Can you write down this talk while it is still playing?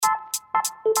Hi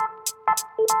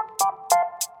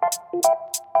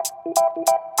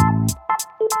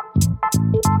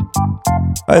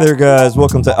there, guys.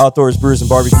 Welcome to Outdoors, Brews, and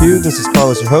BBQ. This is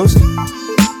Carlos, your host.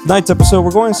 Tonight's episode,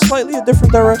 we're going slightly a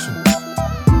different direction.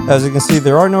 As you can see,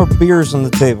 there are no beers on the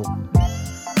table.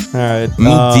 All right.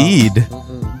 Indeed.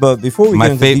 But before we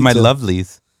get into detail, my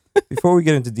lovelies. Before we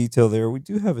get into detail there, we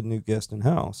do have a new guest in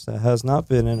house that has not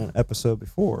been in an episode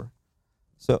before.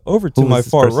 So over to my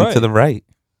far right. To the right.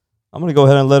 I'm going to go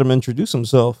ahead and let him introduce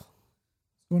himself.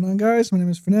 What's going on, guys? My name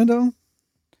is Fernando.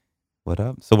 What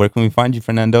up? So where can we find you,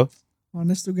 Fernando? On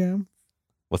Instagram.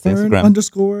 What's the Instagram?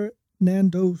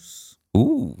 _Nandos.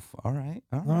 Ooh, all right.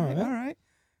 And to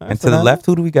Fernando. the left,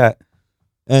 who do we got?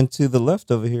 And to the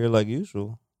left over here, like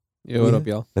usual. Yo, what up,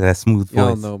 y'all? With that smooth voice.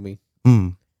 Y'all know me.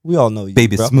 We all know you,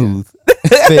 Baby bro. smooth.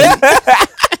 Baby.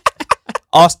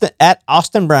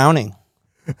 Austin Browning.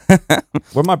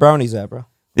 Where my brownies at, bro?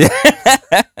 Yeah.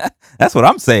 That's what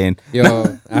I'm saying.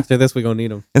 Yo, after this, we gonna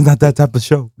need them. It's not that type of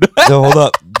show. So hold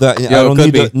up. I don't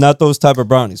could need be. not those type of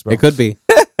brownies, bro. It could be.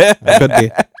 It could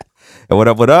be. And what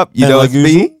up, what up? You And know like it's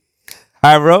usual? me,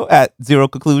 Hyro at Zero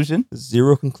Conclusion.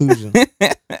 Zero conclusion.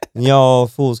 And y'all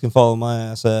fools can follow my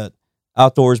ass at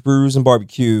Outdoors, Brews, and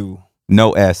BBQ.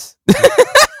 No S.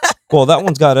 Well, that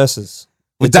one's got S's.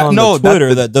 It's That- on no, the Twitter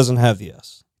that- that doesn't have the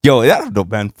S. Yo, I don't know,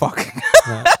 man. Fuck.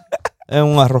 And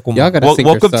Y'all gotta sync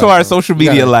Welcome your to our stuff, bro. social You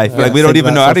media gotta- life. yeah, Like we don't sync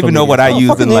even that know. I don't social even know what media. I use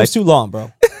fucking in name's life. too long,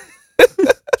 bro.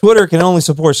 Twitter can only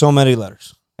support so many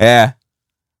letters. Yeah.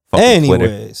 Fucking Twitter.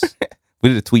 Anyways, We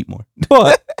need to tweet more.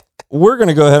 but we're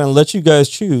gonna go ahead and let you guys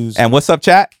choose. And what's up,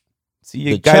 chat? See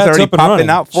you The guys chat's already up and popping running.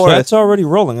 out for Chat's us. already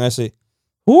rolling. I see.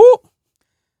 Woo!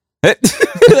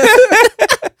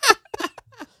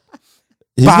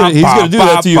 He's gonna do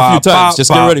that to you a few times.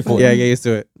 Just get ready for Yeah, it. get used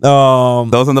to it.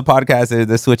 Those on the podcast,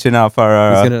 they're switching out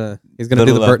for He's gonna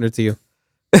do the little, Burtner to you.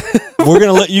 We're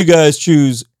gonna let you guys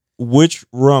choose which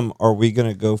rum are we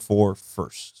gonna go for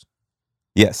first.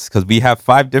 yes, because we have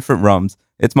 5 different rums.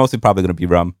 It's mostly probably going to be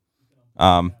rum.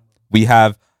 We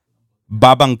have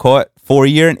Babancourt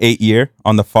 4-year and 8-year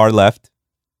on the far left.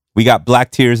 We got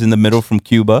Black Tears in the middle from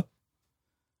Cuba.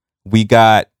 We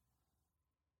got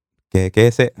 ¿Qué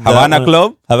es it? Havana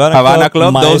Club. Havana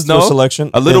Club. Those Maestro know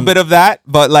selection. a little bit of that,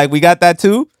 but like we got that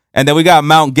too. And then we got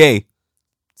Mount Gay.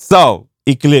 So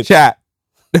Eclipse. chat,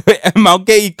 Mount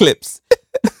Gay Eclipse.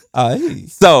 Aye.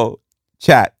 So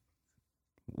chat,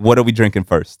 what are we drinking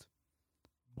first?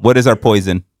 What is our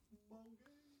poison?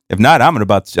 If not, I'm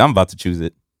about to choose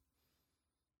it.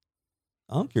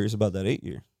 I'm curious about that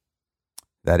 8-year.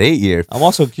 That 8-year. I'm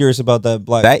also curious about that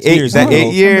Black That Tears. that I don't know.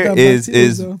 8-year Some of that is Black Tears,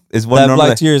 is though. is what That normally.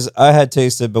 Black Tears I had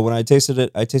tasted, but when I tasted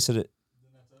it, I tasted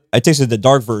the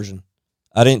dark version.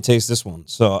 I didn't taste this one.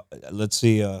 So let's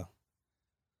see. Yeah,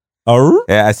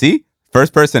 I see.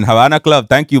 First person, Havana Club.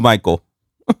 Thank you, Michael.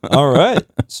 All right.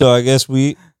 So I guess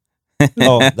we.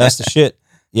 Oh, that's the shit.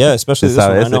 Yeah, especially That's this how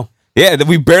one. it I is. know. Yeah,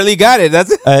 we barely got it.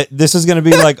 That's This is gonna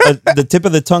be like the tip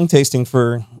of the tongue tasting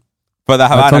for. for the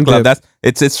Havana tongue Club. dip.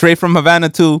 It's straight from Havana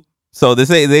too. So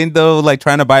they ain't though like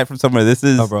trying to buy it from somewhere. This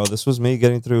is Oh, bro, this was me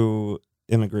getting through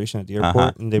immigration at the airport,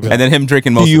 Uh-huh. and they were and like, then him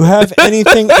drinking most. "Do you of it. have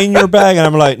anything in your bag?" And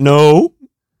I'm like, "No."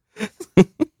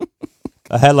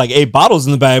 I had like 8 bottles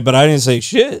in the bag, but I didn't say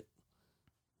shit.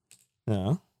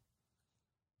 Yeah.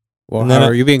 Well, And then how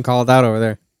are you being called out over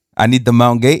there? I need the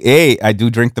Mount Gay. Hey, I do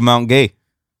drink the Mount Gay.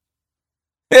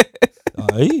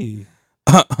 Aye.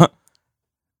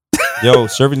 Yo,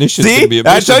 serving this shit's See, gonna be a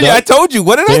mission. I told you.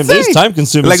 What did I Damn, say? this time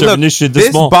consuming Like, serving look, this shit this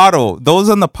This small. bottle, those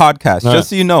on the podcast, Yeah. just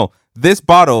so you know, this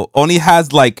bottle only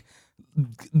has like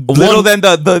little One- than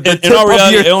the tip in our of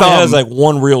reality, your it only thumb. has like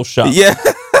one real shot. Yeah.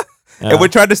 Yeah. And we're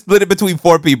trying to split it between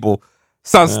 4 people.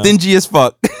 Sounds Yeah. stingy as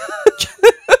fuck.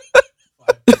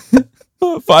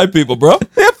 5 people, bro.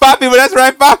 Yeah, 5 people. That's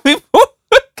right, 5 people.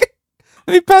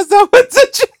 Let me pass that one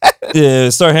to Chad. Yeah,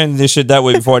 start handing this shit that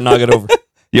way before I knock it over.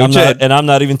 Yo, I'm Chad.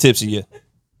 not even tipsy yet.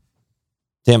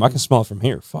 Damn, I can smell it from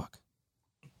here. Fuck.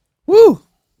 Woo!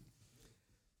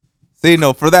 So, you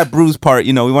know, for that Brews part,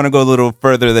 you know, we want to go a little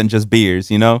further than just beers,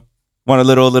 you know? Want a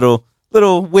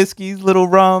little whiskeys, little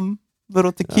rum,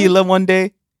 little tequila one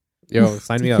day. Yo,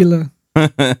 sign me up. Tequila.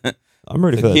 I'm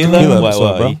ready for that Tequila? tequila What,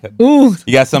 episode, bro. Ooh,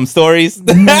 You got some stories?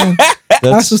 man.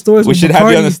 That's the stories We with should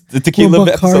have you on Bacardi. the tequila Well,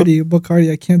 episode.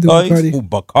 Bacardi. I can't do Oh, Bacardi. Ooh,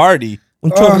 Bacardi.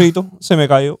 Un chorrito, se me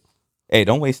cayó. Hey,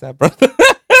 don't waste that, brother.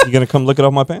 You gonna come lick it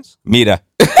off my pants? Mira.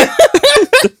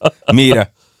 Mira.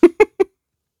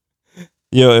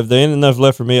 Yo, if there ain't enough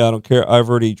left for me, I don't care. I've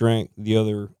already drank the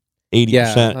other 80%,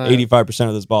 Yeah, 85%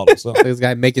 of this bottle. So This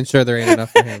guy making sure there ain't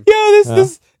enough for him. Yo, Yeah.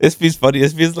 this feels funny.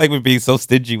 This feels like we're being so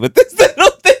stingy with this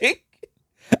little thing.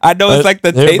 I know it's like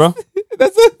the Here, taste. bro.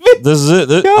 That's it. This is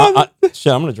it.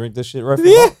 Shit, I'm gonna drink this shit right from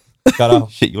now. Got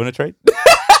out. Shit, you want to trade?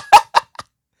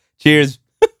 Cheers.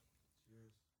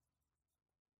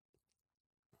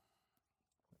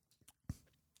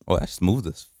 Oh, that's smooth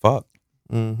as fuck.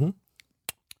 Mm-hmm.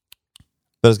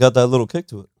 But it's got that little kick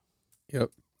to it. Yep.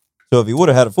 So if you would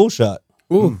have had a full shot,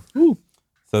 Ooh.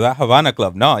 So that Havana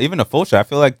Club, no, even a full shot. I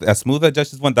feel like as smooth as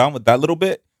just went down with that little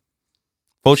bit,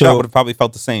 full shot would have probably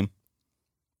felt the same.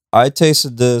 I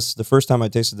tasted this. The first time I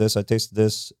tasted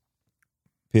this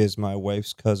because my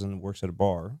wife's cousin works at a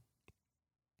bar.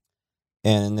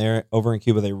 And over in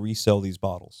Cuba, they resell these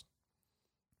bottles.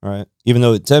 Right? Even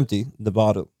though it's empty, the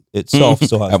bottle itself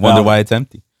still has I wonder why it's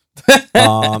empty.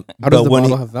 How does the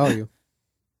bottle have value?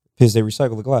 Because they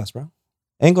recycle the glass, bro.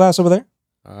 Ain't glass over there?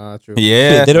 True.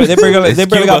 Yeah. Shit, they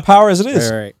barely got power as it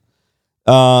is. Right.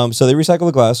 So they recycle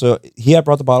the glass. So he had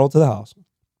brought the bottle to the house.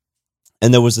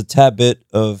 And there was a tad bit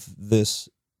of this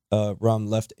rum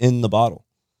left in the bottle.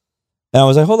 And I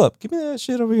was like, hold up, give me that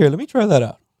shit over here. Let me try that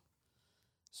out.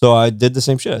 So I did the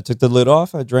same shit. I took the lid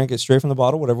off. I drank it straight from the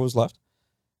bottle, whatever was left.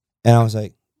 And I was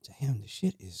like, damn, this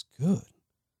shit is good.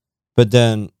 But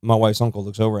then my wife's uncle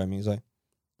looks over at me. He's like,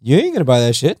 you ain't going to buy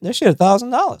that shit. That shit $1,000.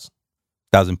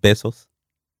 1,000 pesos.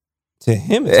 To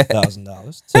him, it's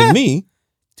 $1,000. To me,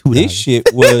 $2. this shit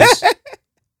was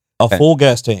a full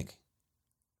gas tank.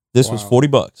 This was $40.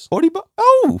 $40?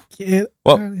 Oh. Get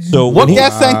Well, outta here. so What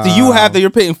gas tank do you have that you're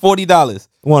paying $40?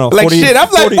 Well, Like, shit, I'm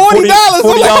like, $40.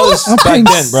 $40 I'm back paying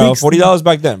then, bro. $60. $40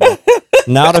 back then, bro.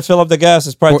 Now to fill up the gas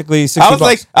is practically $60.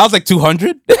 I was like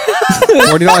 200.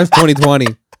 $40 2020.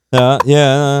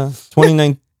 Yeah,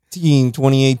 2019,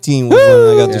 2018 was when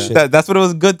I got this shit. That's what it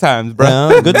was. Good times, bro.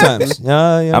 Yeah, good times.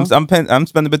 Yeah. I'm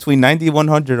spending between 90 and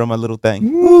 100 on my little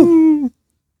thing. Woo.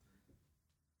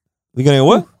 We gonna get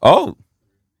what? Oh,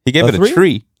 he gave A it a 3?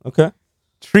 tree. Okay.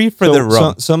 Tree for the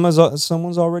rum.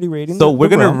 Someone's already rating. So we're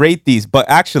the gonna rum. rate these, but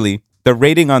actually, the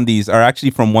rating on these are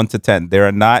actually from 1 to 10. They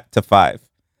are not to 5.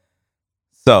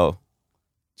 So,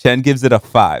 Chen gives it a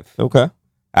 5 Okay.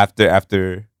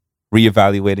 after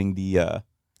reevaluating the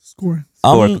Score.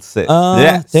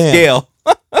 Damn. scale.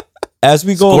 As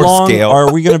we go Score along, scale.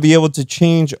 are we gonna be able to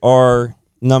change our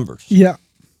numbers? Yeah.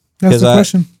 That's 'Cause the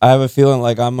question. I have a feeling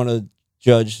like I'm gonna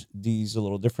judge these a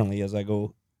little differently as I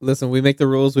go. Listen, we make the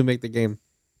rules, we make the game.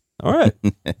 All right.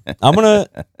 I'm gonna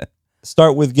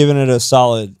start with giving it a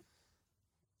solid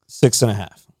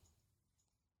 6.5.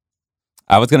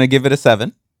 I was gonna give it a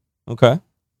 7. Okay.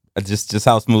 Just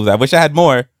how smooth. I wish I had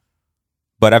more,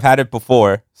 but I've had it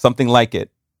before, something like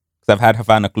it, because I've had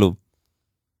Havana Club.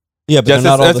 Yeah, but Just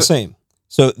they're not all as- the same.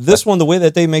 So this one, the way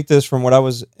that they make this, from what I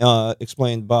was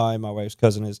explained by my wife's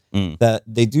cousin, is that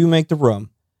they do make the rum,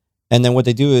 and then what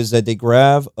they do is that they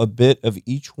grab a bit of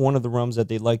each one of the rums that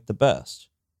they like the best,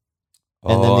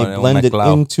 and then they blend it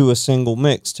into a single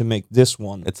mix to make this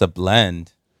one. It's a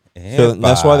blend. So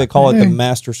that's why they call it the Hey.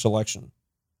 master selection.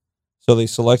 So they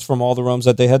select from all the rums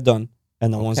that they had done,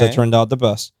 and the ones that Okay. turned out the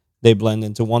best, they blend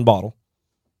into one bottle,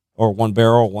 or one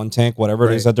barrel, or one tank, whatever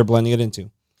it is that they're blending it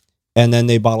into. And then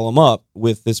they bottle them up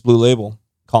with this blue label,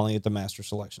 calling it the master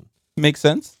selection. Makes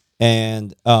sense.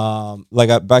 And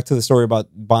back to the story about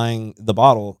buying the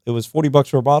bottle, it was $40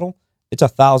 for a bottle. It's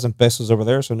 1,000 pesos over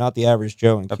there, so not the average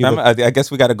Joe in Cuba. I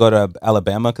guess we got to go to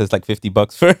Alabama because like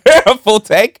 $50 for a full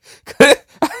tank.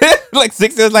 Like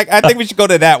 6 is like, I think we should go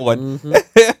to that one.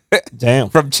 Damn.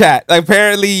 From chat. Like,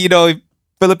 apparently,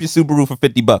 fill up your Subaru for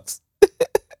 $50.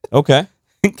 Okay.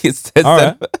 It says All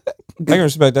that. right. I can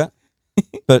respect that.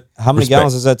 But how many Respect.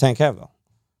 gallons does that tank have, though?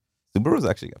 Subaru's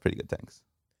actually got pretty good tanks.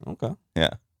 Okay. Yeah.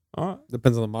 All right.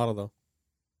 Depends on the model, though.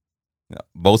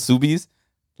 Both Subis,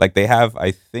 like they have,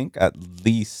 I think, at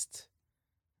least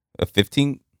a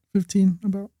 15. 15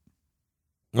 about.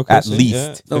 Okay. At so,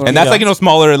 least. No, And that's like,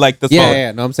 smaller, like the smaller.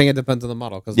 Yeah. No, I'm saying it depends on the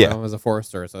model because Yeah. my one is a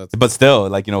Forester, so it's But still,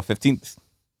 like, 15.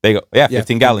 There you go. Yeah,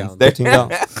 15 gallons. 15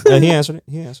 gallons. Yeah, he answered it.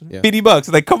 Yeah.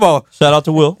 $50. Like, come on. Shout out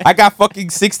to Will. I got fucking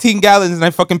 16 gallons and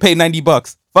I fucking paid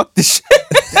 $90. Fuck this shit.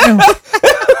 Damn.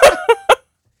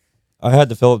 I had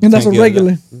to fill up the And that's a tank the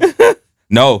other regular. day.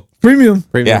 No. Premium.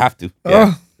 Yeah, I have to.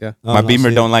 Yeah. Yeah. Oh, My no, Beamer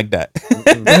see, don't like that.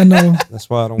 I know. That's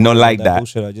why I don't No worry about like that.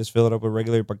 bullshit. I just fill it up with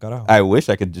regular pa carajo. I wish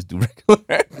I could just do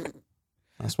regular.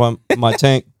 That's why my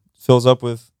tank fills up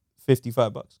with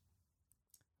 $55.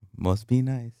 Must be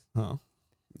nice. Oh.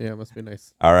 Yeah, it must be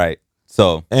nice. All right.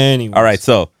 So, Anyways. all right.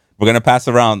 So, we're going to pass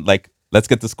around. Like, let's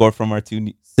get the score from our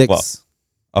two. 6.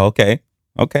 Well, okay.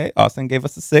 Austin gave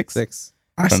us a 6. 6.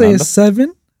 I say Fernando? a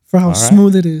 7 for how All right.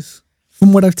 smooth it is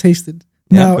from what I've tasted.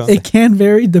 Yeah, Now, okay. it can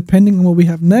vary depending on what we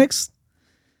have next,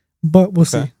 but we'll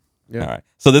see. All right.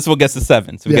 So, this one gets a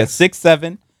 7. So, we get Yes. 6,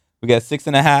 7. We got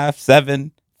 6.5,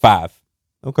 7, 5.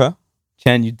 Okay.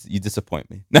 Chen, you disappoint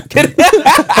me. No, I'm kidding.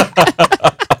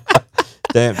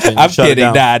 Damn, Chen, you I'm shut it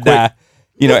kidding. down Nah. quick.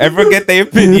 You know, everyone get their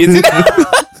opinions.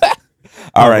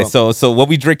 All right. well. So what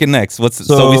we drinking next? So we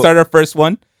So- started our first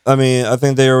one. I mean, I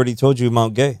think they already told you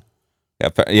Mount Gay.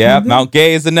 Yeah. Mount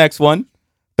Gay is the next one.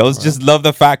 Those just love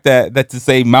the fact that to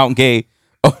say Mount Gay.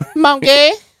 Mount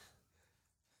Gay.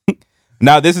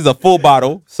 Now this is a full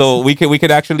bottle, so we could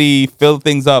actually fill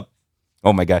things up.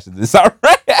 Oh my gosh, is this all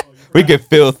right? We can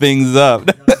fill things up.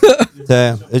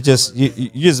 Damn, it just you're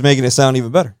just making it sound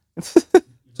even better.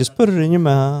 Just put it in your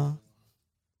mouth.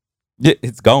 Yeah,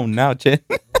 it's gone now, Chen.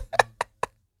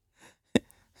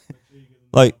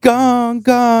 Like, Gone,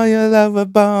 you love a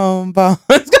bomb.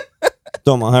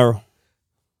 Toma Hero.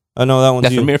 I know that one's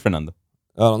That's you. from here, Fernando.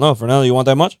 I don't know, Fernando. You want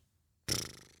that much?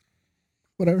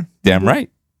 Whatever. Damn right.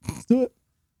 Let's do it.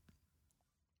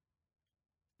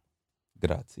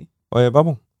 Grazie. Oh yeah,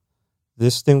 Bubble.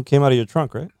 This thing came out of your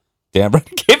trunk, right? Damn right.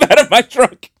 Came out of my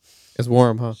trunk. It's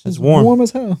warm, huh? It's warm. Warm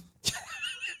as hell.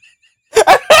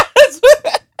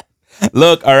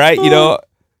 Look, all right, you know,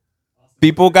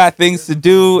 people got things to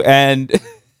do, and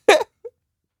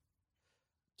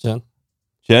Jen,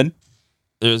 Jen,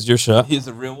 there's your shot. here's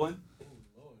a real one.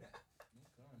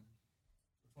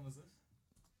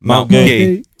 Mount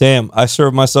Gay. Gay. Damn, I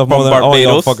served myself From more than all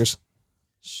y'all Barbados. fuckers.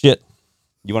 Shit.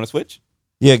 You want to switch?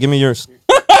 Yeah, give me yours.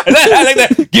 I like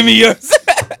that. Give me yours.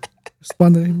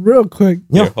 Responded real quick.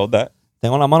 Yeah. Here, hold that.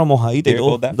 Tengo la mano mojadita y Here, todo,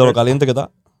 hold that de lo first. caliente que está.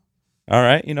 All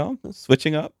right, you know,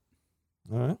 switching up.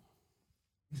 All right.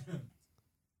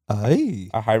 Aye.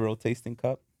 A high roll tasting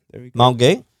cup. There we go. Mount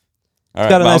Gay. All It's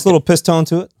got a nice Mount little piss tone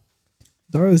to it.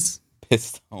 Does.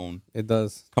 Pistone. It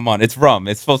does. Come on, it's rum.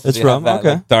 It's supposed to It's have rum, that,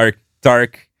 okay. like,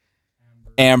 dark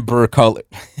amber color.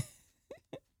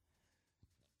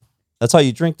 That's how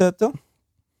you drink that, though?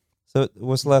 So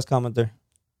what's the last comment there?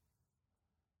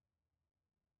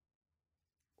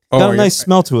 Got a are you- nice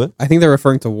smell to it. I think they're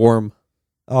referring to warm.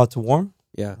 Oh, to warm?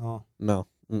 Yeah. Oh, No.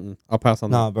 Mm-mm. I'll pass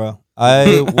on nah, bro.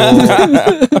 I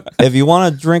will. If you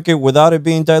want to drink it without it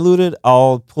being diluted,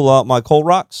 I'll pull out my cold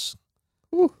rocks.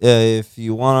 Ooh. If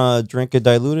you want to drink it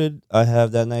diluted, I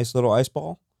have that nice little ice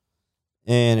ball.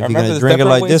 And if I you're remember going to there's drink it different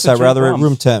like ways this, to I'd drink rather it rums.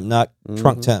 room temp, not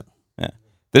trunk Mhm. temp.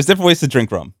 There's different ways to drink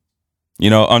rum. You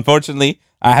know, unfortunately,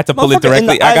 I had to pull it Motherfucker, in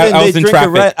directly. the I island, was they in drink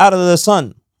traffic. it right out of the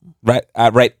sun. right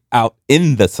out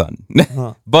in the sun.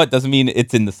 Huh. But doesn't mean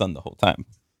it's in the sun the whole time.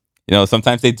 You know,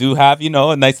 sometimes they do have, you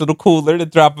know, a nice little cooler to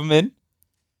drop them in.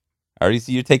 I already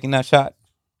see you're taking that shot.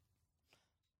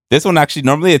 This one actually,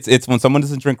 normally it's when someone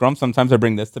doesn't drink rum, sometimes I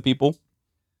bring this to people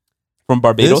from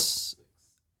Barbados.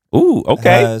 This Ooh,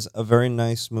 okay. has a very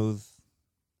nice, smooth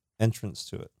entrance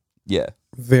to it. Yeah.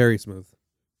 Very smooth.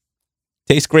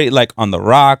 Tastes great like on the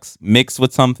rocks, mixed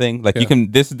with something. Like you Yeah.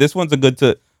 can this one's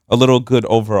a little good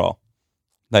overall.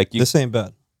 Like you This ain't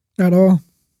bad. At all.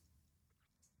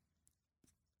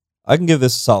 I can give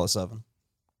this a solid 7.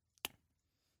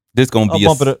 this gonna I'll be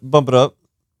bump it up,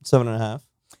 7.5.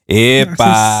 Actually,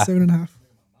 Epa. 7.5.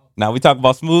 Now we talk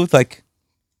about smooth, like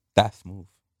that's smooth.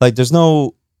 Like there's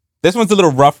no This one's a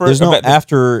little rougher. there's no but-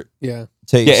 after Yeah.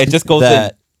 taste. Yeah, it just goes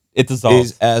that it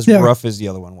dissolves. is as Yeah. rough as the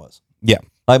other one was. Yeah.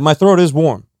 Like my throat is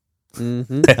warm.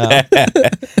 Mm-hmm.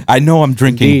 I know I'm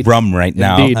drinking Indeed. rum right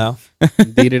now. Indeed. Now,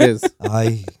 Indeed it is.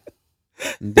 I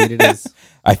Indeed it is.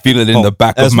 I feel it in the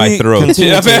back as of my we throat.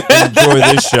 continue to enjoy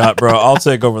this shot, bro. I'll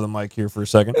take over the mic here for a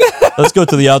second. Let's go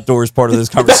to the outdoors part of this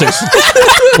conversation.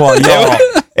 Well,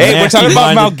 y'all, Hey, we're talking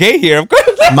about nasty-minded Mount Gay here. Of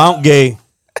course. Mount Gay.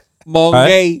 Mount Right?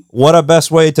 Gay. What a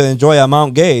best way to enjoy a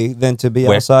Mount Gay than to be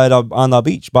Where? outside on the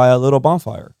beach by a little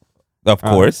bonfire. Of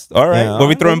course. All right. Yeah, Where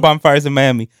we all throwing bonfires in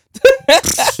Miami?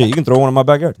 Shit, you can throw one in my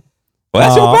backyard. Well,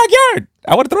 that's your Uh, backyard.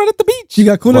 I want to throw it at the beach. You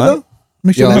got cooler What? though?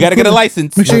 Make sure Yo, they We have got to get a cooler.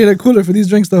 license. Make sure you get a cooler for these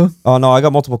drinks though. Oh no, I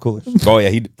got multiple coolers. Oh, yeah.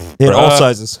 He In all Bruh.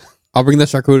 sizes. I'll bring the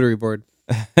charcuterie board.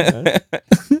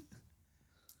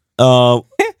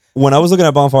 When I was looking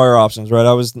at bonfire options, right,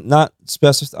 I was not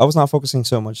focusing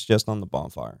so much just on the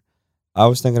bonfire. I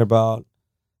was thinking about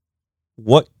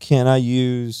what can I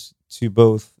use to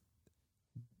both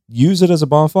use it as a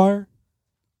bonfire,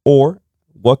 or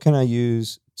what can I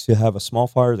use to have a small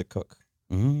fire to cook.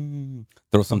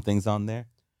 Throw some things on there.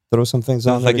 Throw some things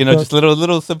So on it's there like, to you know, cook. just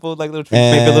little simple, like little treats.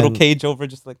 Maybe a little And- cage over,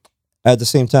 just like. At the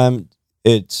same time,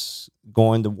 it's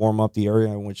going to warm up the area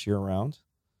in which you're around.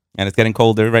 And it's getting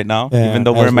colder right now. Yeah, Even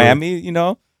though we're as in we're- Miami, you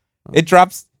know, it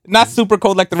drops. Not super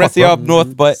cold like the rest of y'all up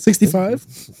north, but 65.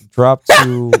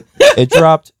 It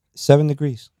dropped 7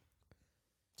 degrees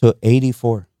to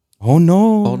 84. oh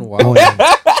no. Oh, wow. Oh,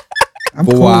 yeah. I'm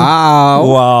cold. Wow.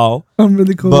 Wow. I'm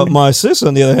really cold. But my sis,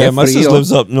 on the other hand, my sis frío.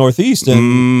 lives up northeast,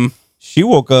 and Mm, she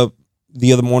woke up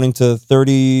the other morning to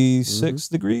 36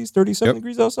 degrees, 37 Yep.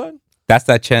 degrees outside. that's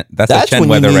that Chen. That's that Chen when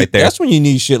weather you need, right there. That's when you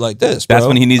need shit like this, bro. That's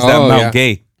when he needs that Oh, Mount yeah.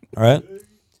 Gay. All right.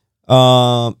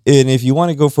 And if you want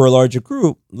to go for a larger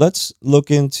group, let's look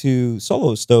into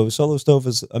Solo Stove. Solo Stove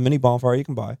is a mini bonfire you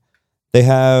can buy. They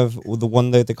have the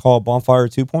one that they call Bonfire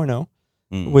 2.0,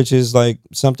 Mm. which is like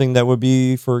something that would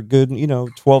be for a good,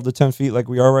 12 to 10 feet, like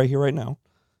we are right here right now.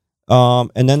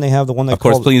 And then they have the one they Of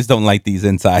course, call please don't light these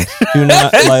inside. Do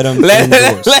Not Light Them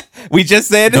Indoors. We just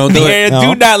said Don't in do the it. air, No.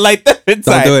 do not light them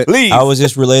inside. do it. Please. I was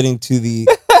just relating to the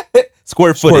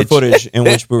square square footage. footage in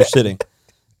which we were sitting.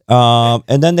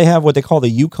 And then they have what they call the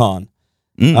Yukon.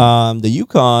 Mm. The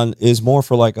Yukon is more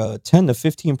for like a 10 to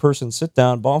 15 person sit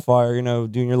down bonfire,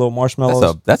 doing your little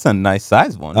marshmallows. That's a nice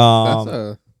size one.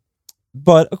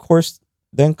 But of course,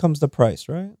 then comes the price,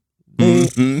 right?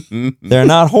 Mhm. They're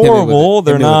not me with horrible. it.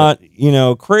 They're Hit me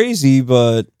not, crazy,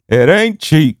 but It ain't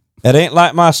cheap. it ain't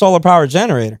like my solar power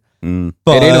generator. Mm.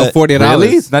 But It ain't no $40.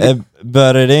 Really? It's not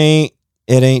but it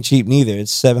ain't cheap neither.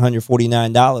 It's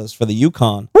 $749 for the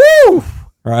Yukon. Woo!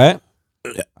 Right?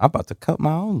 I'm about to cut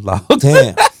my own log.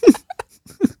 Damn.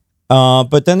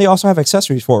 But then they also have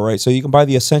accessories for it, right? So you can buy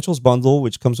the Essentials bundle,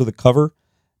 which comes with a cover,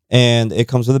 and it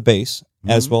comes with a base,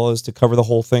 as well as to cover the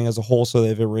whole thing as a whole. So that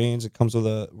if it rains, it comes with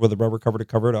a rubber cover to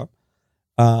cover it up.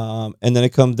 And then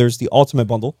there's the Ultimate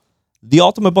bundle. The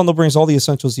Ultimate bundle brings all the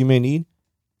essentials you may need,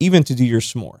 even to do your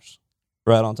s'mores,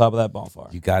 right on top of that bonfire.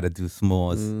 You got to do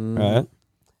s'mores. Right.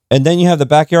 And then you have the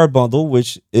Backyard bundle,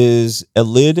 which is a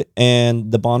lid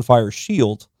and the bonfire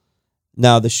shield.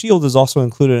 Now, the shield is also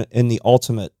included in the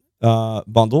Ultimate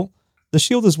bundle. The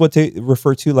shield is what they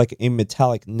refer to like a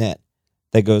metallic net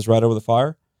that goes right over the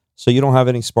fire. So you don't have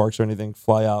any sparks or anything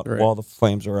fly out Right. while the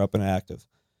flames are up and active.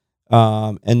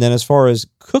 And then as far as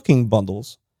cooking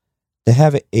bundles, they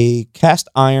have a cast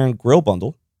iron grill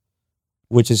bundle,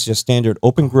 which is just standard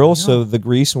open grill. So the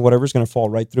grease and whatever is going to fall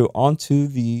right through onto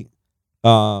the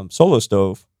Solo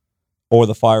Stove or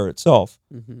the fire itself.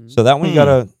 So that one you got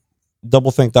to double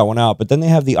think that one out. But then they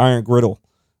have the iron griddle.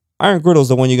 Iron griddle is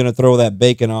the one you're going to throw that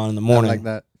bacon on in the morning. I like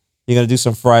that. You're going to do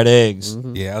some fried eggs.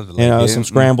 Yeah, I was like, Some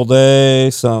scrambled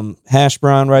eggs, some hash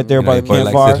brown right there by the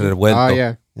campfire. Oh,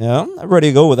 yeah. Yeah, I'm ready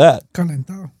to go with that.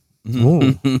 Calentado. Ooh.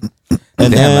 And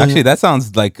And then, actually, that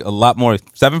sounds like a lot more.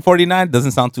 $749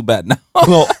 doesn't sound too bad now.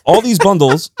 well, all these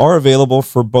bundles are available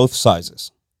for both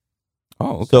sizes.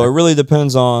 Oh, okay. So it really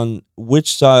depends on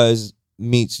which size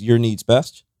meets your needs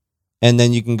best. And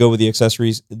then you can go with the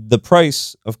accessories. The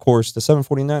price, of course, the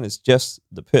 $749 is just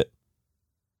the pit.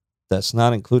 That's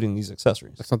not including these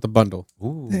accessories. That's not the bundle.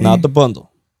 Ooh. Not the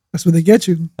bundle. That's where they get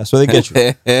you. That's where they get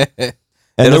you.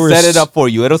 And It'll there set was- it up for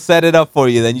you. It'll set it up for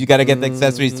you. Then you got to get the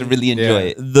accessories to really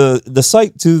enjoy it. The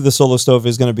site to the Solo Stove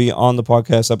is going to be on the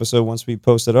podcast episode once we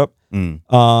post it up,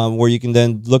 where you can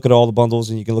then look at all the bundles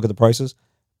and you can look at the prices.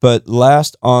 But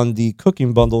last on the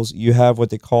cooking bundles, you have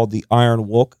what they call the Iron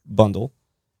Wok bundle.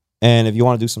 And if you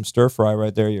want to do some stir fry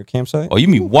right there at your campsite. Oh, you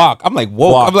mean wok? I'm like,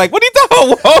 whoa. Wok. I'm like, what are you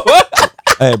talking about?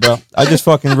 Hey, bro, I just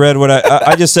fucking read what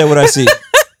I just said what I see.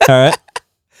 All right.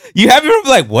 You have your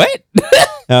like, what?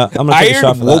 I'm going to take a shot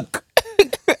Iron for woke.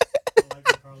 that.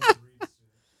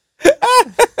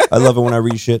 I love it when I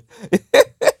read shit.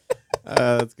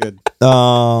 That's good.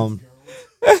 Um,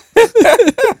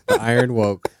 The Iron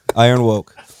Woke. Iron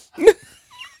Woke.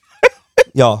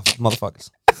 Y'all, motherfuckers.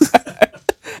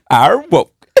 Iron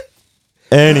woke.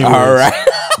 Anyways, All right.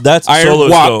 that's Iron Solo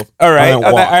wok. Stove. All right. Iron On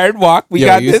the wok. iron wok, we Yo,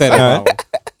 got you this. said it. All right.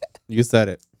 Paul. You said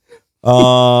it.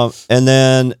 And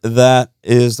then that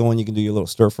is the one you can do your little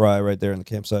stir fry right there in the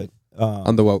campsite.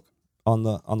 On the Woke. on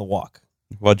the walk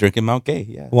While drinking Mount Gay,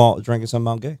 yeah. while drinking some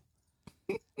Mount Gay.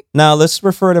 Now let's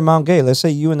refer to Mount Gay. Let's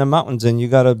say you in the mountains and you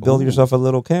got to build yourself a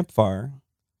little campfire,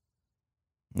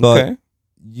 but Okay.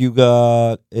 you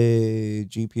got a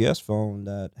GPS phone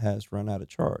that has run out of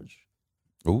charge.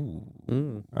 Ooh.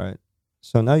 Mm. Right.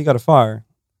 So now you got a fire.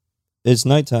 It's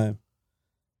nighttime.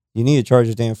 You need to charge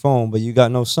your damn phone, but you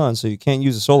got no sun, so you can't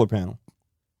use a solar panel.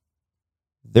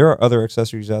 There are other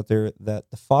accessories out there that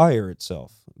the fire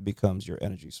itself becomes your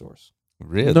energy source.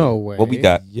 Really? No way. What we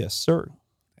got? Yes, sir.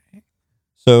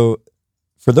 So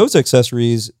for those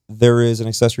accessories, there is an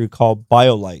accessory called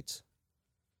BioLite.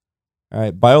 All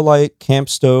right. BioLite camp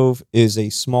stove is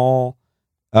a small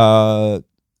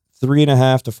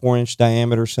 3.5 to 4 inch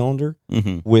diameter cylinder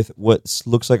Mm-hmm. with what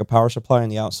looks like a power supply on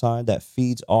the outside that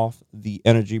feeds off the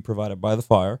energy provided by the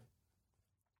fire.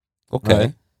 Okay.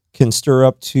 Right. Can stir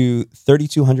up to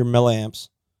 3,200 milliamps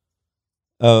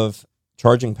of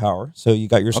charging power. So you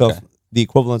got yourself the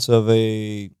equivalents of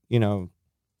a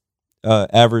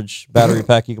average battery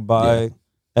pack you can buy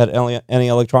at any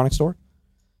electronics store.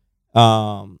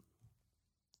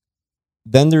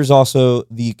 Then there's also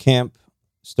the Camp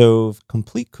Stove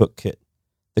Complete Cook Kit.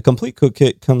 The Complete Cook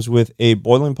Kit comes with a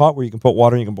boiling pot where you can put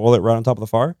water and you can boil it right on top of the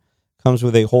fire. Comes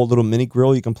with a whole little mini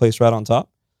grill you can place right on top.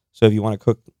 So if you want to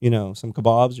cook, some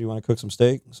kebabs, or you want to cook some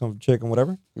steak, some chicken,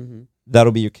 whatever,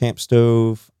 that'll be your Camp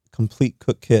Stove Complete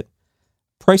Cook Kit.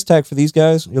 Price tag for these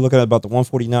guys, you're looking at about the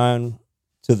 $149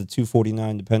 to the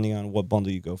 $249, depending on what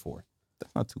bundle you go for.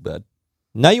 That's not too bad.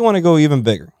 Now you want to go even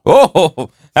bigger. Oh,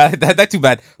 that's too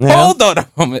bad. Yeah. Hold on a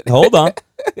moment. Hold on.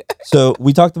 So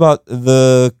we talked about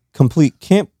the complete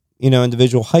camp,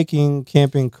 individual hiking,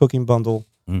 camping, cooking bundle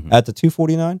at the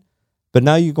 $249. But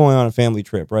now you're going on a family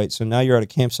trip, right? So now you're at a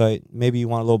campsite. Maybe you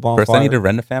want a little bonfire. First, I need to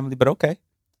rent a family, but okay.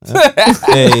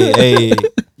 Hey.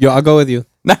 Yo, I'll go with you.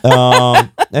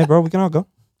 Hey, bro, we can all go.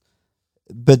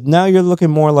 But now you're looking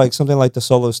more like something like the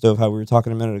solo stove, how we were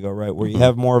talking a minute ago, right? Where you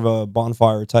have more of a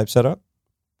bonfire type setup.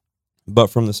 But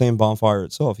from the same bonfire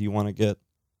itself, you want to get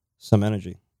some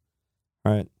energy,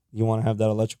 right? You want to have that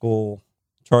electrical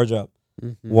charge up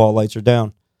while lights are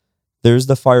down. There's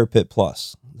the Fire Pit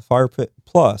Plus. The Fire Pit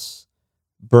Plus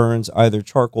burns either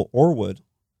charcoal or wood.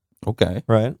 Okay.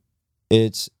 Right?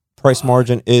 Its price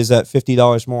margin is at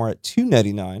 $50 more at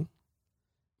 $299.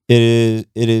 It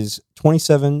is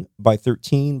 27 by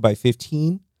 13 by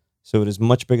 15, so it is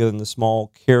much bigger than the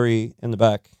small carry in the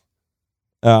back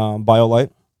BioLite.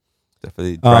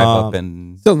 Definitely drive up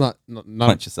and Still not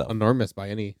punch yourself. enormous by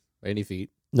any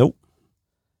feet. Nope.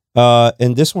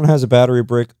 And this one has a battery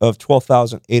brick of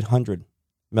 12,800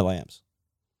 milliamps.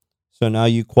 So now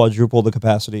you quadruple the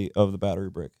capacity of the battery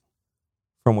brick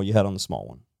from what you had on the small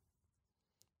one.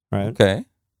 Right? Okay.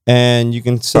 And you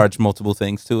can Charge multiple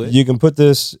things to it. You can put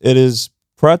this, it is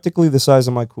practically the size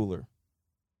of my cooler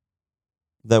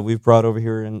that we've brought over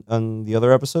here on the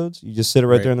other episodes. You just sit it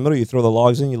right there in the middle, you throw the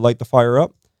logs in, you light the fire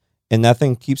up, and that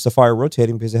thing keeps the fire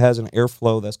rotating because it has an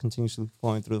airflow that's continuously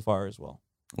flowing through the fire as well.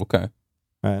 Okay.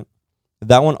 Right.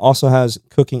 That one also has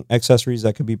cooking accessories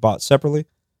that could be bought separately,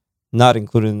 not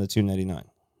included in the $299.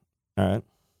 All right.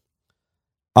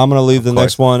 I'm going to leave the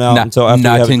next one out until after we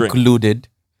have a drink. Not included.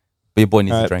 But your boy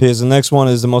needs a drink. Because the next one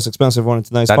is the most expensive one in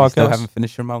tonight's Daddy, podcast. still haven't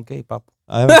finished your Mount Gay, Pop.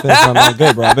 I haven't finished my Mount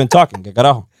Gay, bro. I've been talking. Que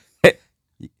carajo.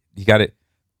 You got it.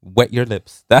 Wet your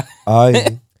lips.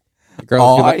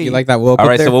 Girl, you like that woke? All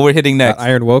right, so what we're hitting next? That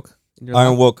iron woke.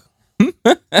 Iron woke.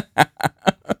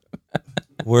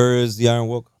 Where is the iron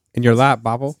woke? In your lap,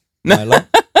 Bobble. My lap?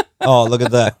 Oh, look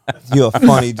at that. You're a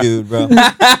funny dude, bro. 10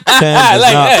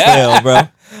 does not fail, bro.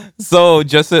 So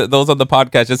just those on the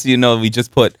podcast, just so you know, we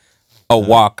just put a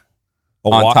wok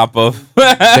on top of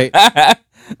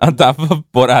on top of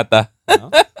Borata.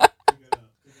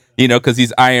 Because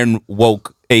he's iron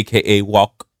woke, aka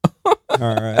wok. All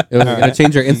right. We're gonna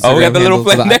change your Instagram. Oh, we got the little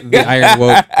handle to flame the iron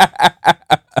woke.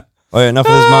 Oh, yeah, enough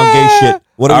of this Mount Gay shit.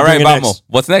 What are All we right, doing Vamo. next?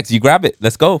 What's next? You grab it.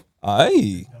 Let's go.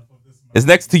 Aye. It's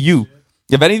next to you.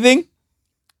 If anything,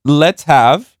 let's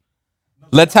have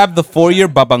the 4-year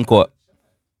Babangko.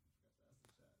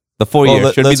 The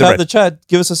 4-year should be let's the have red. the chat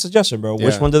give us a suggestion, bro.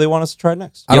 Which Yeah. one do they want us to try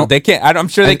next? They can't. I'm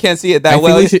sure they can't see it that I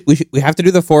well. think we have to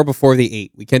do the 4 before the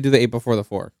 8. We can't do the 8 before the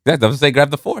 4. Yeah, I was say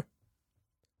grab the 4.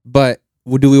 But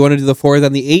do we want to do the 4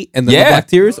 then the 8 and then the black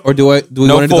tiers, or do we want to do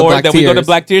the 4, black then tiers? we go to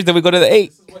black tiers, then we go to the 8.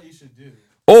 This is what you should do.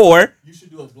 Or You should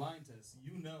do a blind test.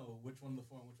 You know which one the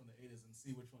 4 and which one the 8 is, and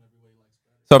see which one everybody likes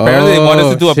better. so apparently they want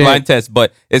us to do a shit. blind test,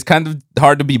 but it's kind of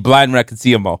hard to be blind when I can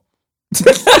see them all. So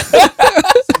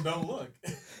don't look.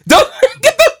 Don't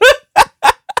get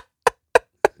the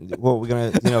Well, we're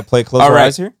going to play close All our right.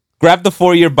 eyes here? grab the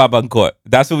 4-year Babangko.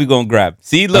 That's what we're gonna grab.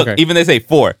 See, look, Okay. even they say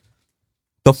 4.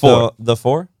 The 4. So, the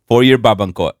 4? 4-year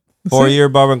Babangko. 4-year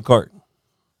Bourbon Cart.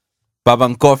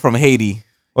 Babangko from Haiti.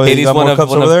 Oh, Haiti's you got one more of- cups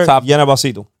one over of there? top- Llena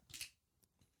vasito.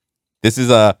 This is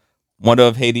one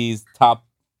of Haiti's top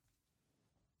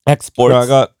exports. Bro, I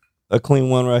got a clean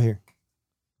one right here.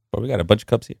 Bro, we got a bunch of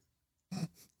cups here.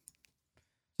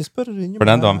 Just put it in your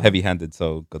Fernando, I'm mouth. heavy-handed,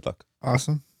 so good luck.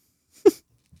 Awesome.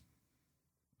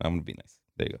 I'm gonna be nice.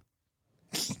 There you go.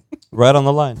 Right on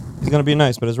the line. He's going to be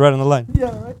nice, but it's right on the line.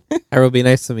 Harold, be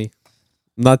nice to me.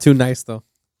 Not too nice though.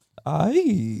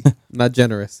 Aye. Not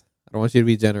generous. I don't want you to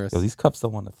be generous. Yo, these cups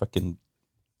don't want to fucking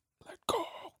let go.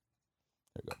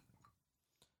 There you go.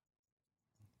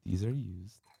 These are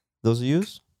used. Those are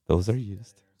used? Those are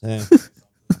used. Damn.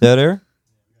 Dead air?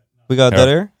 We got dead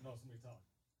air?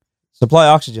 Supply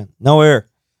oxygen. No air.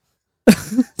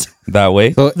 That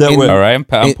way. So That in, way. All right, I'm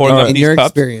pouring in up these your cups.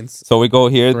 experience, So we go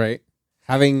here. right?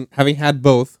 Having had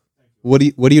both, What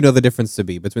do you know the difference to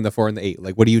be between the 4 and the 8?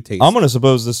 Like, what do you taste? I'm gonna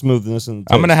suppose the smoothness and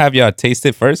I'm gonna have y'all taste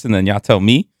it first, and then y'all tell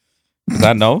me. Cause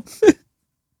I know.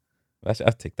 I'll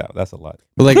take that. That's a lot.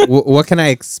 But like, what can I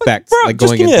expect? Bro, like just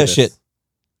going give me into that this? shit.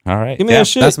 All right. Give me that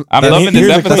shit. I'm loving this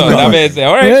Here's a clean episode. cup. I mean,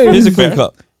 all right. Hey, Here's a clean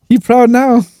cup. He proud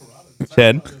now.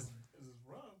 Chen. Is this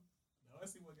rum? Now I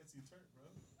see what gets you turned, bro.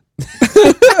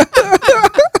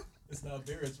 It's not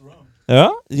beer, it's rum.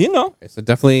 Yeah, you know. Okay, so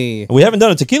definitely We haven't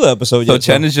done a tequila episode So yet.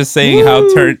 Chen is just saying how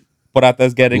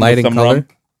Porata's getting light with and some color. rum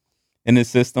in his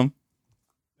system.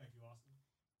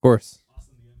 Of course.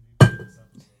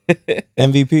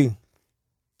 MVP.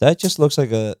 That just looks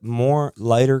like a more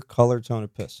lighter color tone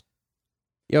of piss.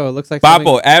 Yo, it looks like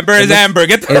Babo, something- Amber is looks- Amber.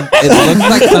 Get It, the it looks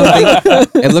like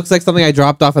something. It looks like something I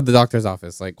dropped off at the doctor's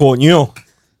office. Like, Coño.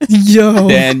 Yo,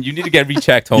 Dan, you need to get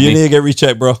rechecked, You homie. need to get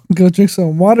rechecked, bro. go drink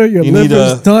some water. Your You need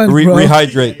liver's to done, bro.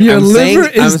 rehydrate. Your I'm liver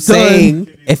saying, I'm is done.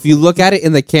 saying, if you look at it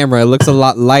in the camera, it looks a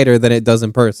lot lighter than it does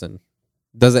in person.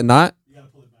 Does it not?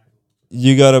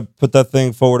 You gotta put that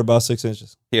thing forward about 6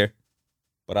 inches. Here.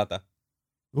 Porata.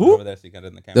 Ooh. Over there so you got it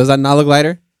in the camera. Does that not look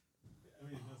lighter?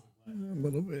 A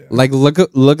little bit. Like, look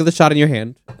at the shot in your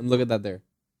hand and look at that there.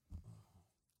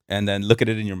 And then look at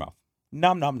it in your mouth.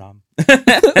 Nom, nom, nom.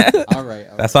 All right.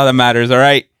 That's all that matters, all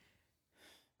right?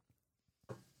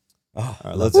 All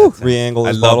right, let's re-angle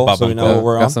I this love bottle so we Bubba know Coat. what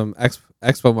we're got on. some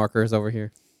expo markers over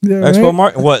here. Yeah, Expo right?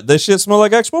 mark. What? This shit smell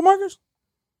like expo markers?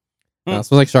 It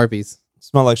smells like Sharpies.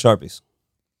 Smell like Sharpies.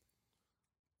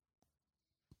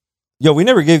 Yo, we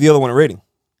never gave the other one a rating.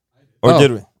 Or Oh.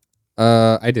 did we?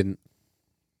 I didn't.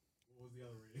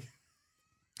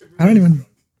 I don't even.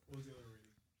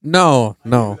 No.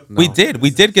 We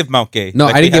did give Mount Gay. No,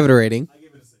 Like, I we didn't give had- it a rating.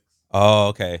 Oh,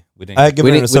 okay. We didn't. I give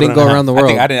We it a didn't go 7.5. around the I world.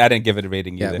 think I didn't give it a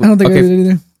rating Yeah, either. I don't think Okay. I did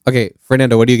either. Okay,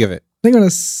 Fernando, what do you give it? I think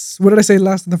what did I say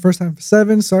last the first time?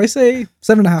 7. So I say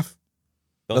 7.5.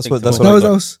 Don't That's think what- so. that's That what I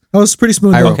was, got. that was pretty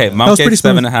smooth. I though. wrote- Okay, That Mount was Gay pretty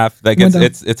smooth. 7.5. Like Went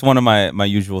it's one of my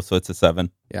usual, so it's a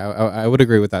 7. Yeah, I would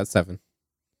agree with that 7.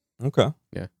 Okay.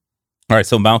 All right,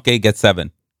 so Mount Gay gets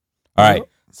 7. All right,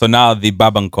 so now the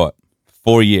Babankot,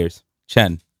 4 years.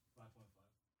 Chen.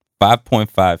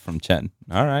 5.5 from Chen.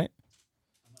 All right.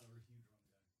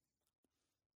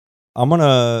 I'm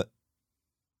gonna.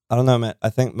 I don't know, man. I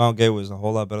think Mount Gay was a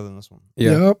whole lot better than this one.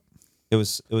 Yeah. Yep. It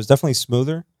was definitely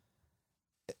smoother.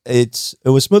 It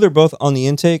was smoother both on the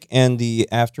intake and the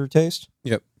aftertaste.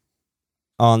 Yep.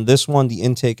 On this one, the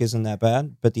intake isn't that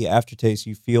bad, but the aftertaste,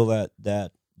 you feel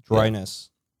that dryness.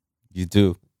 You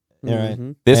do. Yeah, right.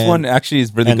 Mhm. This And- one actually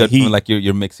is really and the good for heat. like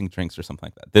you're mixing drinks or something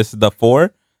like that. The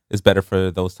 4 is better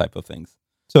for those type of things.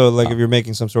 So, like, if you're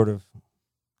making some sort of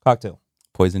cocktail,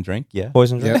 Poison drink, yeah.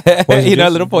 poison drink. you Poison know, a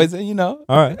juice? little poison, you know.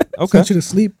 All right. Okay. Sent you to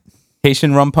sleep.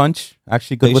 Haitian rum punch,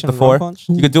 actually good with Haitian the rum 4. punch?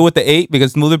 You could do it with the 8 because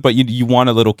it's smoother, but you want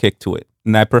a little kick to it.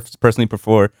 And I personally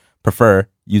prefer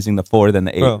using the 4 than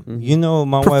the 8. Bro, you know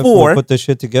my wife Four. will put this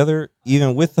shit together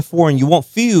even with the 4, and you won't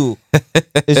feel.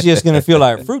 It's just gonna feel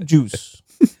like fruit juice.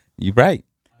 You're right.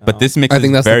 But this mixes I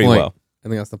think that's very the point. well. I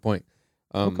think that's the point.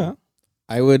 Okay.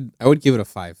 I would give it a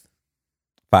 5.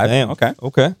 5. Damn. Okay.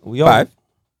 Okay. We all. 5.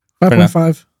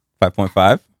 5.5.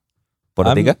 5.5.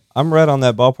 Poradiga. I'm right on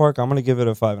that ballpark. I'm gonna give it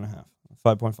a 5.5.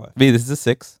 5.5. B, this is a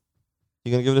 6.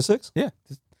 You gonna give it a 6? Yeah.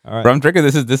 All right. Rum drinker.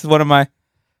 This is one of my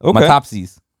Okay.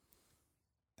 topsies.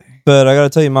 But I gotta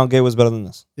tell you, Mount Gay was better than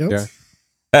this. Yep.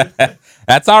 Yeah.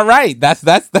 That's all right. This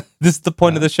is the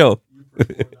point of the show.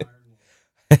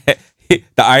 The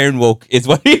iron woke is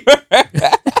what he.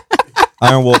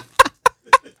 Iron Wolf.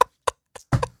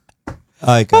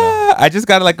 I just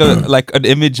got like an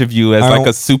image of you as Iron like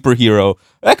a superhero.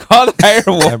 I call it Iron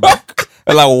Woke.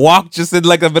 And like walk just in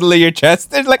like the middle of your chest.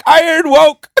 It's like Iron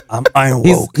Woke. I'm Iron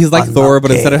He's Wolf. he's like Thor,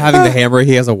 but instead of having the hammer,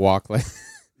 he has a walk. Like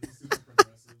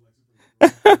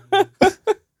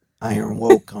Iron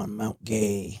Woke on Mount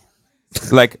Gay.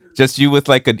 Like just you with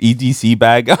like an EDC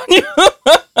bag on you.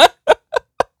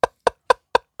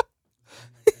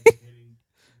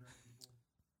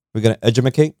 We're gonna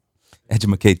educate.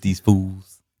 Educate these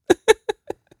fools.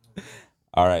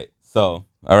 All right. So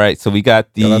we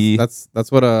got the yeah,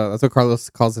 that's what Carlos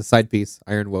calls his side piece,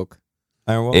 Iron Woke.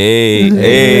 Iron Wolf. hey,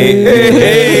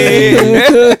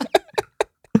 hey.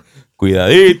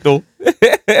 Cuidadito.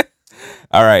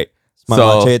 All right. My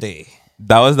So machete.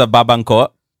 that was the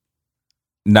Babankot.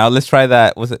 Now let's try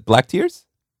that. Was it Black Tears?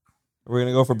 Are we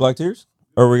gonna go for Black Tears?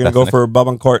 Or are we gonna go Definitely. for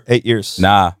Babankart 8 years?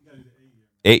 Nah.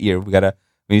 8 year. We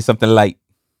need something light.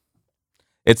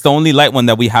 It's the only light one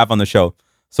that we have on the show.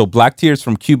 So Black Tears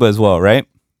from Cuba as well, right?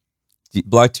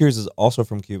 Black Tears is also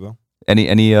from Cuba.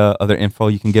 Any other info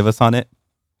you can give us on it?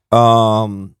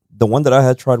 The one that I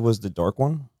had tried was the dark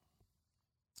one.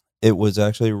 It was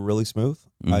actually really smooth.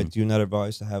 I Mhm. do not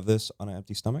advise to have this on an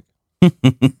empty stomach.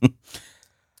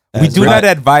 We do not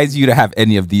advise you to have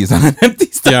any of these on an empty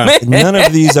stomach. None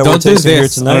of these that we're Don't do tasting here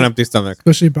this on an tonight. empty stomach.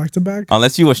 Especially back to back.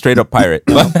 Unless you a straight up pirate.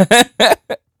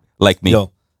 Like me.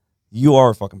 Yo, you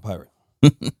are a fucking pirate.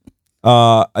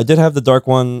 I did have the dark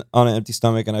one on an empty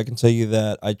stomach, and I can tell you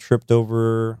that I tripped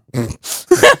over.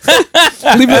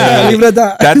 Leave it at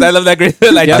that. I love that great.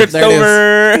 Like Yep, tripped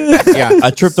there it over Yeah.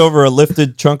 I tripped over a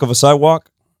lifted chunk of a sidewalk.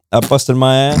 I busted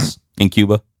my ass in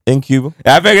Cuba. in Cuba,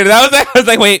 I figured that was. I was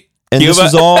like, wait, and Cuba? this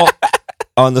was all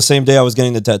on the same day I was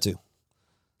getting the tattoo.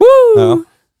 Woo!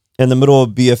 In the middle of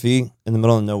BFE, in the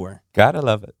middle of nowhere. Gotta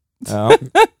love it.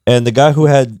 And the guy who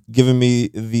had given me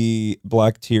the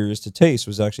black tears to taste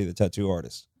was actually the tattoo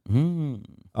artist. Mm.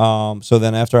 So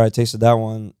then after I tasted that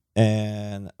one,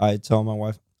 and I tell my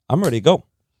wife, I'm ready to go.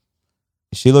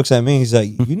 She looks at me. He's like,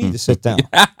 you need to sit down.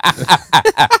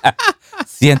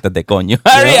 Siéntate, coño.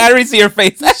 I already see your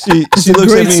face. She looks at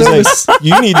Great me. He's like,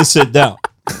 you need to sit down.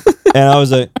 And I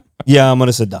was like, yeah, I'm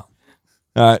gonna sit down.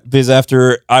 All right, because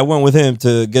after I went with him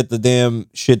to get the damn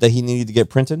shit that he needed to get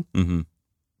printed,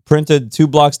 printed 2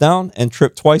 blocks down and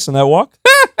tripped twice on that walk.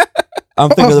 I'm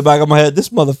thinking in the back of my head, this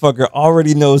motherfucker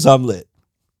already knows I'm lit.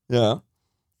 Yeah.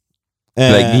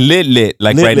 Like lit,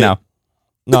 like lit, right lit. now.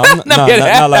 No, not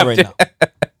like right now.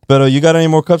 But you got any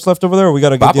more cups left over there? Or we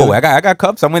gotta get the Papo, other- I got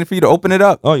cups. I'm waiting for you to open it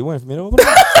up. Oh, you waiting for me to open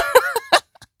it?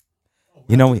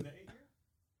 You know we.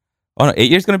 Oh no, 8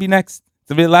 years gonna be next. It's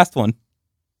gonna be the last one.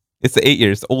 It's the 8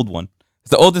 years, the old one.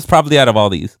 It's the oldest probably out of all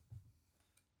these.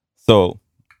 So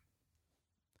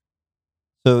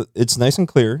it's nice and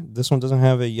clear. This one doesn't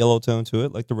have a yellow tone to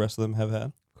it like the rest of them have had.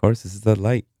 of course this is the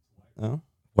light No.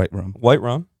 white rum. White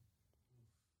rum.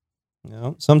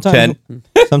 No. Sometimes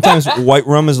white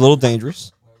rum is a little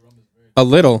dangerous. A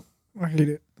little. I hate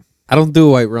it. I don't do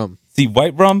white rum. See,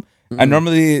 white rum, I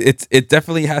normally it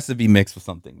definitely has to be mixed with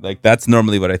something. Like that's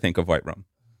normally what I think of white rum.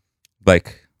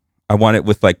 Like I want it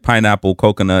with like pineapple,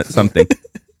 coconut, something.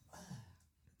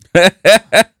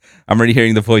 I'm already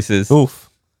hearing the voices. Oof.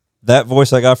 That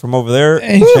voice I got from over there,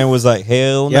 Shane was like,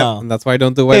 hell Yep, no. and that's why I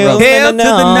don't do white Hell rum. Hell to the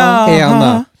no. Hell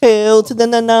no. Hell to the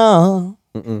no.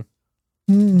 Mm-mm.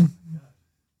 Mm.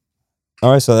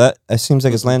 All right, so that seems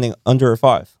like it's landing under a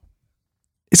 5.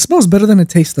 It smells better than it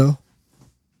tastes, though.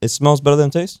 It smells better than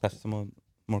it tastes? Pass some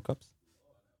more cups.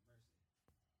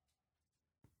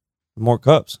 More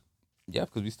cups. Yeah,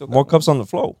 because we still got More cups on the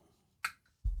floor.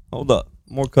 Hold up.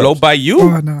 More cups. Blow by you.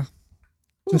 Oh, no.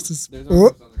 Just as.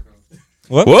 Oh,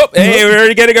 What? Whoop! Hey, we're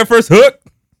already getting our first hook.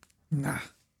 nah.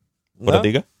 What No? a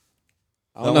digga.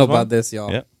 I don't know about this,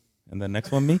 y'all. Yeah. And the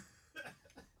next one, me. I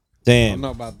don't Damn.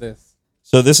 know about this.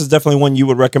 So this is definitely one you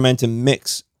would recommend to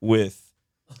mix with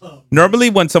Normally,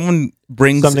 when someone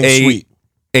brings something sweet.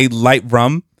 a light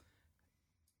rum,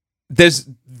 there's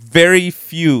very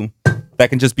few that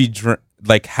can just be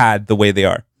like had the way they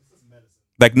are.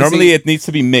 Like normally, see- it needs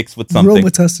to be mixed with something.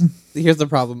 Aroma testing. Here's the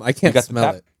problem. I You can't got the smell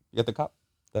top? it. You got the top.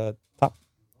 The top.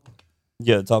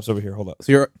 Yeah, the top's over here. Hold up.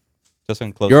 So you're Just so I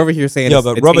can close. you're over here saying Yeah, it's,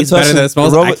 but it rub it tastes better testing- than it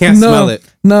smells. rub I it- can't No. smell it.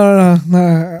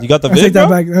 No. You got the I vid, take that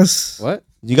bro? back. That's. What?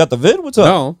 You got the vid? What's up?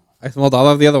 No, I smelled all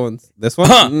of the other ones. This one?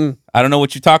 Huh. Mm. I don't know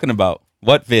what you're talking about.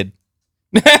 What vid?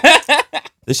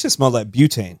 This shit smells like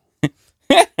butane.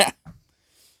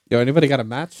 Yo, anybody got a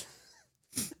match?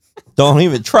 Don't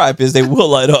even try because they will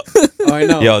light up. Oh, I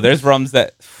know. Yo, there's rums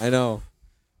that. I know.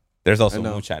 There's I also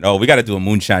know. moonshine. Oh, we got to do a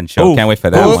moonshine show. Oof. Can't wait for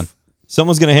that Oof. one.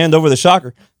 Someone's going to hand over the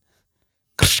shocker.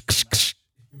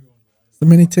 The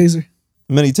mini taser.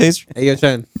 Mini taster. Hey, yo,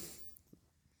 Chen.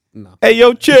 No. Hey,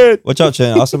 yo, Chen. Watch out,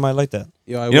 Chen. Also might like that.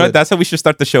 Yo, I You know what? would. That's how we should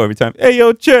start the show every time. Hey,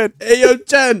 yo, Chen. Hey, yo,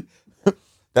 Chen.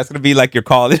 That's going to be like your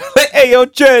call. Like, hey, yo,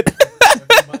 Chen.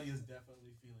 Everybody is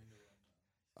definitely feeling it.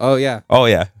 Oh, yeah. Oh,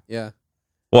 yeah. Yeah.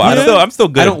 Well, I'm still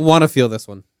good. I don't want to feel this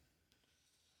one.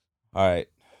 All right.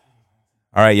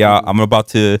 All right, y'all. I'm about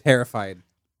to. Terrified.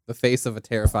 The face of a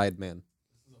terrified man.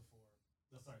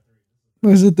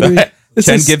 What is it? 3? It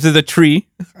Chen says- gives it a tree.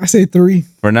 I say 3.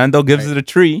 Fernando gives it a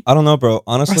tree. I don't know, bro.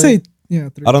 I Honestly, say, yeah,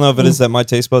 3. I don't know if it is that my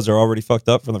taste buds are already fucked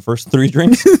up from the first 3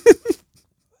 drinks.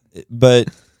 But,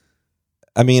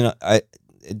 I mean, I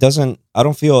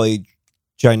don't feel a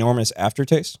ginormous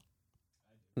aftertaste.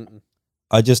 Mm-mm.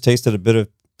 I just tasted a bit of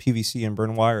PVC and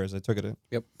burnt wire as I took it in.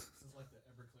 Yep.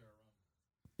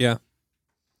 Yeah.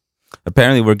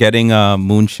 Apparently, we're getting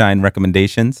moonshine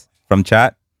recommendations from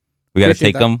chat. We got to Appreciate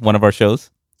take that. them one of our shows.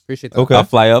 Appreciate that. Okay. I'll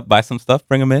fly up, buy some stuff,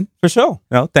 bring them in. For sure.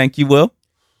 No, thank you, Will.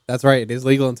 That's right. It is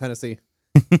legal in Tennessee.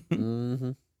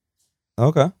 Mm-hmm.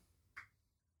 Okay.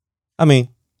 I mean,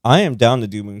 I am down to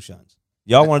do moonshines.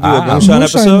 Y'all want to do a Ah, moonshine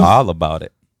moonshine. episode? All about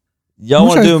it. Y'all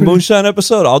want to do a Moonshine's pretty- moonshine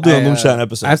episode? I'll do a I, moonshine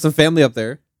episode. I have some family up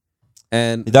there,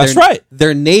 and That's their, right.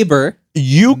 Their neighbor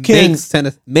You can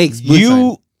makes moonshine.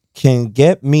 you can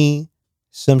get me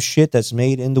some shit that's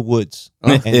made in the woods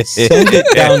Oh. and send it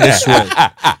down this way.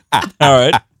 All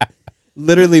right.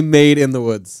 Literally made in the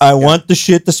woods. I want the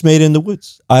shit that's made in the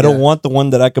woods. I don't Yeah. want the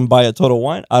one that I can buy at Total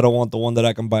Wine. I don't want the one that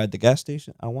I can buy at the gas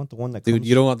station. I want the one that Dude, comes.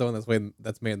 you don't want the one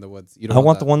that's made in the woods. You don't I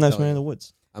want that. the one I'm that's telling made in the you.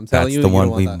 woods. I'm telling That's you, the you one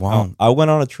don't we want that. want. I went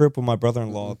on a trip with my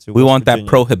brother-in-law to We West want that Virginia.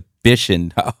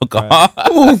 prohibition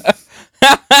alcohol.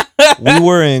 We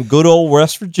were in good old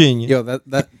West Virginia. Yo,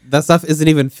 that stuff isn't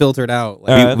even filtered out.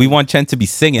 Like, Alright. We want Chen to be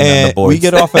singing on the And boards. we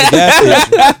get off at a gas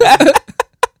station.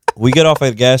 We get off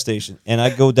at a gas station, and I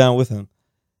go down with him.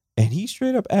 And he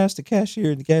straight up asked the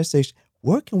cashier at the gas station,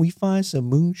 where can we find some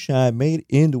moonshine made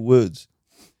in the woods?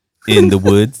 in the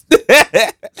woods.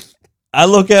 I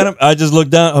look at him. I just look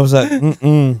down. I was like,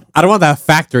 mm-mm. I don't want that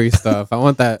factory stuff. I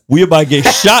want that. We about to get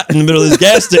shot in the middle of this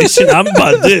gas station. I'm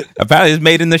about to dip. Apparently, it's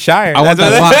made in the Shire. I want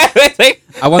That's what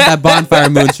I want that bonfire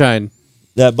moonshine.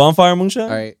 That bonfire moonshine? All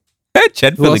right.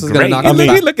 Chen Who else feeling is gonna great. knock I this mean,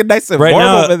 back? he looking nice and Right warm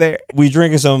now, over there. we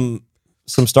drinking some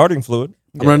starting fluid.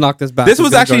 I'm gonna knock this back. This Who's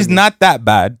was gonna actually join me? not that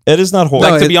bad. It is not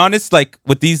horrible. Like, to it- be honest, like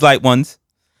with these light ones,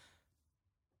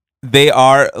 they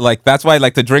are like, that's why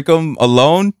like to drink them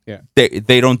alone. Yeah.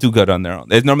 They don't do good on their own.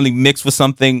 They're normally mixed with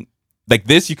something like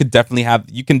this. You could definitely have.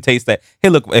 You can taste that. Hey,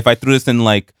 look, if I threw this in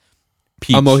like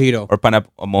peach mojito. or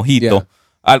pineapple, a mojito,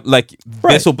 Yeah. like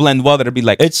Right. this will blend well. That'll be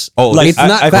like It's oh, like- It's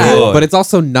not I bad, feel- but it's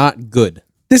also not good.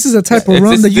 This is a type of It's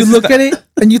rum just- that you this is look the- at it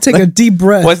and you take a deep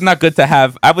breath. well, it's not good to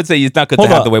have. I would say it's not good Hold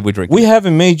to have on. the way we drink. We it.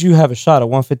 haven't made you have a shot at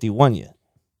 151 yet.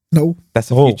 No. That's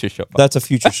a Oh, future show. That's a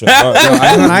future show. All right. No, I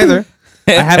haven't either.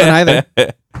 I haven't either.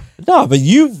 No, but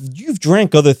you've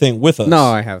drank other thing with us. No,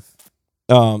 I have.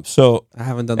 So I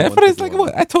haven't done that. But it's like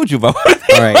what I told you about. All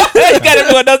right. You got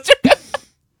everyone else.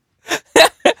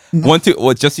 1-2.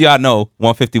 Well, just so y'all know,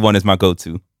 151 is my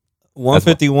go-to.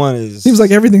 151 is Seems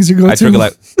like everything's your go-to. I drink it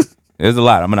like there's a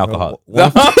lot. I'm an alcoholic.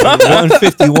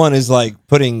 151 is like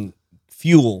putting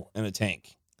fuel in a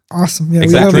tank. Awesome. Yeah,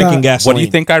 Exactly. we Drinking love that. gasoline. What do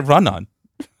you think I run on?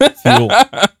 Fuel.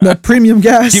 That premium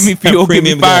gas. Give me fuel, give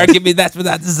me Premium fire, gas. give me that's what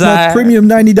I that desire. premium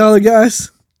 $90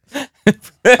 gas. All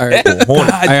right. God All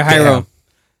right, Hyro.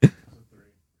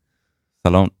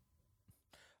 Salon.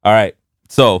 All right.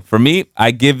 So for me,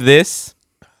 I give this.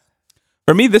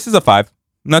 For me, this is a 5.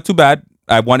 Not too bad.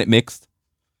 I want it mixed.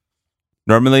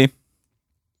 Normally,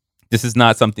 this is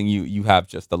not something you have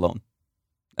just alone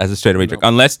as a straight away drink,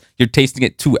 unless you're tasting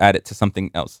it to add it to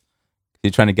something else.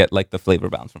 You're trying to get like the flavor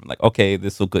balance from it. Like, okay,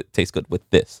 this will taste good with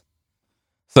this.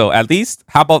 So at least,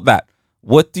 how about that?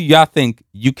 What do y'all think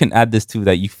you can add this to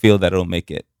that you feel that it'll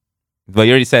make it? Well,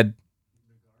 you already said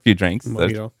a few drinks.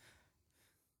 Mojito.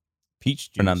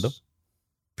 Peach juice. Fernando?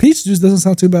 Peach juice doesn't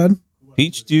sound too bad.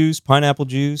 Peach juice, pineapple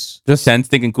juice. Just Sen's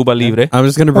thinking Cuba Libre. I'm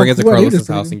just gonna bring Oh, it to Cuba Libre's Carlos's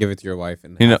pretty house good. and give it to your wife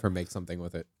and You have know- her make something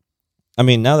with it. I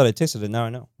mean, now that I tasted it, now I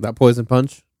know. That poison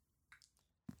punch.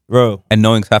 Bro, And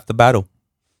knowing's half the battle.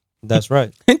 that's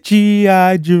right.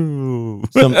 G.I. Joe.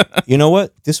 You know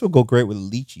what? This will go great with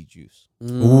lychee juice.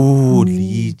 Ooh,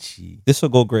 lychee. This will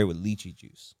go great with lychee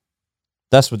juice.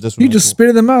 That's what this will You go just cool.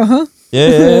 spitted them out, huh?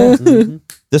 Yeah. Mhm.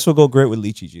 This will go great with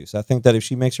lychee juice. I think that if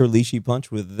she makes her lychee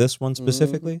punch with this one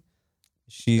specifically,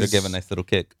 They'll give a nice little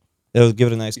kick. It'll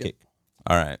give it a nice kick.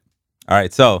 All right. All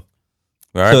right. So, all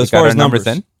right. So we as got far our as numbers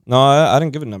numbers, in. no, I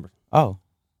didn't give it a number. Oh.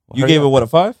 You gave it what, a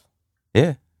 5?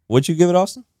 Yeah. What'd you give it,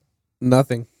 Austin?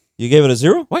 Nothing. You gave it a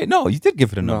 0? Wait, no, you did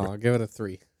give it a No, number. I'll give it a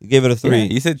 3. You gave it a 3. Yeah,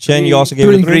 you said Chen, three, you also gave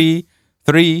it a 3?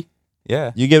 3.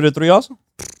 Yeah. You gave it a 3 also?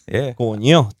 Yeah.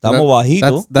 Coño, estamos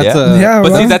bajito. That's Yeah. a Yeah, But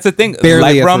see, right? that's the thing. barely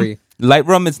Light a rum, 3. light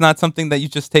rum, it's not something that you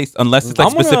just taste unless it's like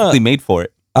I'm gonna- specifically made for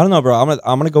it. I don't know, bro.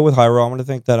 I'm gonna go with Hyro. I'm gonna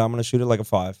think that I'm gonna shoot it like a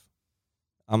 5.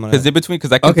 I'm gonna. Because in between,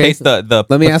 because I can Okay, taste the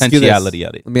let me ask you this. potentiality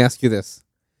of it. Let me ask you this: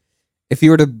 if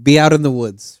you were to be out in the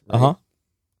woods, right, Uh huh.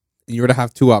 and you were to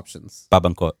have two options,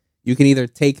 Babancot. you can either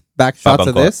take back shots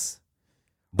of Babancot. this,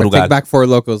 or Brugal. take back 4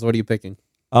 locos. What are you picking?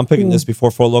 I'm picking this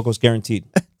before 4 Locos guaranteed.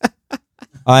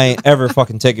 I ain't ever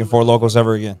fucking taking 4 Locos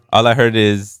ever again. All I heard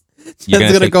is you're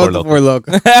That's gonna gonna take go 4 with the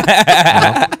loco.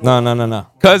 4 loco. No.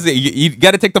 Because you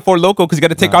got to take the 4 loco because you got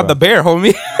to take Nah, out the bear,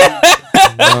 homie.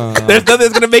 No. There's nothing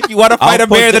that's gonna make you want to fight I'll a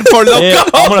bear put than 4 loco. Yeah,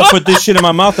 I'm gonna put this shit in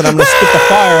my mouth and I'm gonna spit the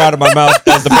fire out of my mouth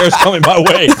as the bear's coming my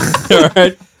way. All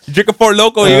right. You drink a 4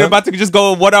 loco, you're about to just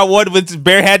go 1-on-1 with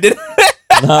barehanded.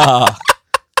 Nah.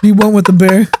 Be one with the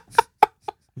bear.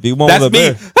 Be one That's with a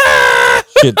me. bear.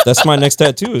 Shit, that's my next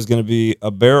tattoo. Is gonna be a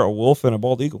bear, a wolf, and a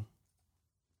bald eagle.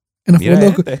 And a Mira 4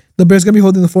 loco. este. The bear's gonna be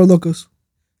holding the 4 locos.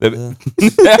 The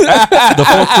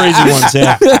 4 crazy ones.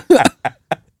 Yeah.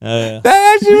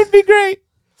 That actually would be great.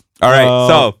 All right,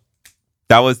 so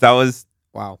that was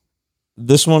Wow.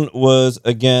 This one was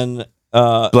again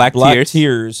Black Tears.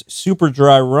 Tears super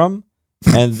dry rum,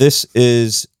 and this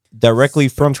is directly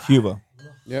from Cuba.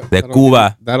 Yep. the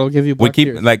Cuba. That'll give you We black keep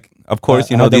tears. like, of course,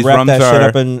 you I know had to these wrap rums that shit are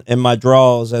up in my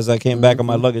drawers as I came back on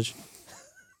my luggage.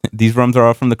 these rums are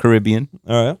all from the Caribbean.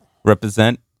 All right,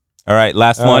 Represent. All right,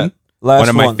 last All one. right. Last one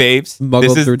of my one. faves.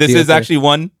 Smuggled through This is TSA. actually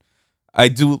one I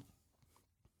do.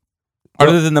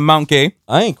 Other than the Mount Gay,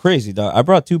 I ain't crazy, dog. I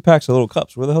brought 2 packs of little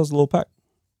cups. Where the hell's the little pack?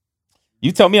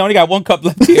 you tell me I only got 1 cup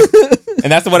left here,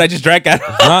 and that's the one I just drank out.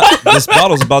 This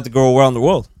bottle's about to go around the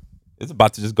world. It's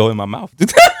about to just go in my mouth.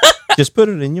 Just put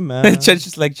it in your mouth.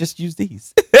 just like, just use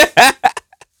these.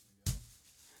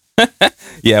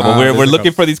 Yeah, but there's we're a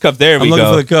looking cup. for these cups. There I'm we looking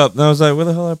go. for the cup. And I was like, where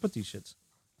the hell did I put these shits?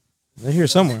 They're here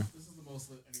somewhere. This is the most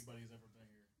lit anybody's ever been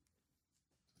here.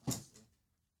 Honestly.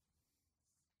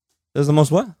 This is the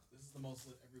most what? This is the most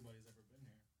lit everybody's ever been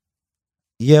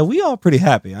here. Yeah, we all pretty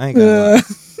happy. I ain't gonna lie.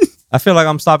 I feel like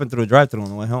I'm stopping through the drive-thru on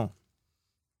the way home.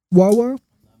 Wawa.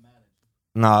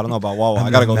 Nah, I don't know about Wawa. I'm I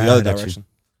gotta not go the mad other at you. direction.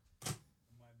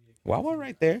 Wawa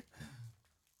right there.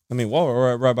 I mean,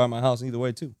 Wawa right by my house either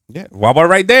way too. Yeah, Wawa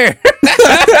right there.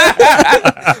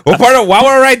 What part of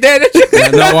Wawa right there? Yeah,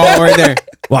 no, Wawa right there.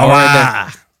 Wawa.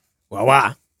 right there.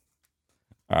 Wawa.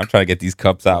 I'm trying to get these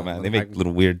cups out, man. They I- make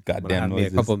little weird I'm gonna goddamn have me a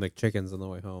noises. couple of McChickens on the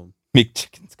way home.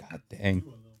 McChickens, god dang.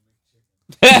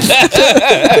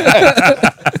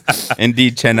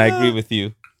 Indeed, Chen, I agree with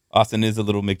you. Austin is a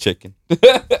little McChicken. All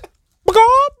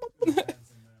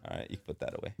right, you can put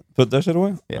that away. Put that shit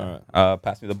away? Yeah. All right.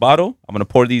 Pass me the bottle. I'm gonna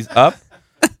pour these up.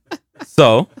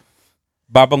 So,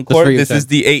 Babancourt, for you, this Chen. is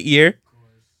the 8-year.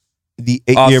 The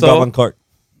 8-year Also- Bob cart.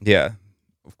 Yeah,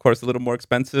 of course, a little more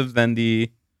expensive than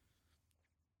the.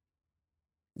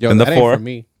 Yo, And the that ain't 4. for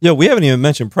me. Yo, we haven't even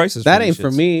mentioned prices. That for ain't these for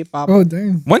shits. me, Papa. Oh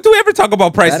damn. When do we ever talk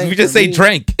about prices? That We ain't just for say me.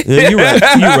 drink. Yeah, you're right.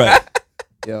 You're right.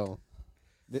 Yo,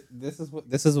 this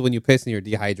is when you piss and you're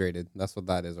dehydrated. That's what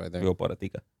that is right there. Go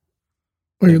Poratica.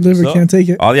 Or your liver So- can't take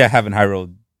it. All yeah, having high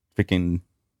road freaking.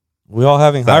 We all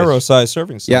having Size. Hyro size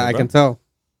servings. Yeah, today, I bro. can tell.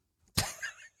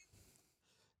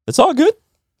 It's all good.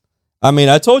 I mean,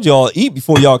 I told you all to eat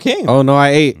before y'all came. Oh no, I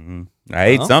ate. I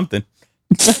ate Well. something.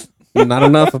 Not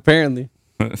enough apparently.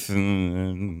 Is that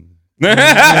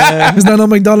no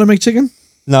McDonald's McChicken?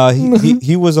 No,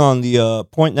 he was on the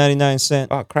 0.99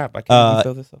 cent Oh crap! I can't even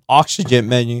fill this up. oxygen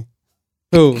menu.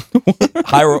 Who?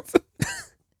 Hyro.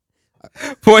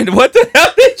 Point. What the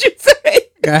hell did you say?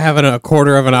 I have a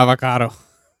quarter of an avocado.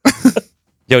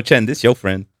 Yo, Chen, this your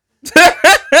friend.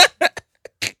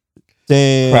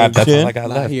 Damn. Crap, that's all shit. I got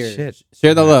Not left. here. Shit.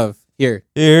 Share the love. Here.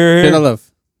 Here. Share the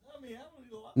love.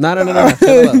 No. Share the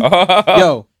love.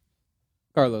 Yo,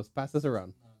 Carlos, pass this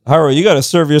around. Hyro, you got to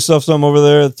serve yourself some over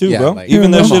there too, Yeah, bro. like-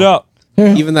 Even that Come shit on. out. Here,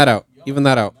 Even that out. Even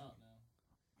that out.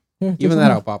 here, take Even some that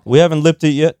more. out, Papa. We haven't lipped it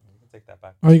yet. Take that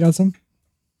back. Oh, you got some?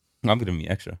 I'm giving me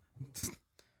extra.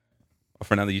 Oh,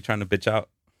 Fernando, you trying to bitch out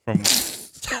from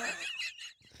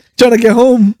Trying to get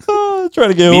home. Try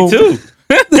to get me home. too?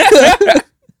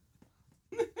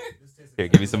 Here,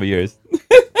 give me some of yours.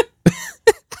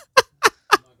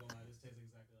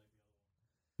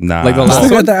 Nah. Like the I last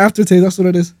still one? got the aftertaste. That's what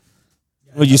it is.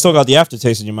 Well, you still got the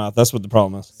aftertaste in your mouth. That's what the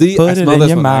problem is. See, Put I it smell in this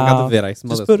your one. I got the mouth. vid. I smell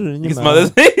Just this put it one. in You your can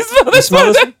mouth. smell this. You smell You this smell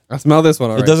one? this? I smell this one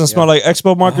already. It doesn't smell like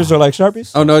Expo markers or like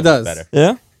Sharpies? Oh no, it does. Better.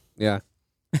 Yeah? Yeah.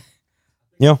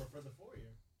 Yeah.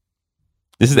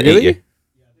 This is the Really? 8-year.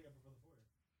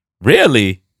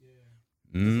 Really?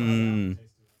 Mm.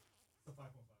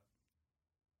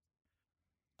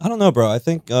 I don't know, bro. I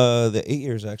think the 8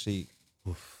 years actually,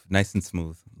 Oof, nice and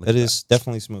smooth. Look it at is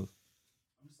definitely smooth.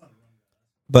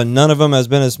 But none of them has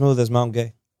been as smooth as Mount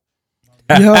Gay.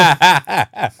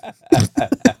 Yeah.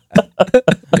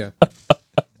 Yeah.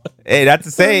 Hey, that's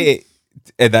to say,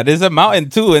 that is a mountain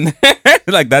too, and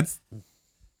like that's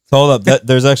So hold up.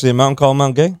 There's actually a mountain called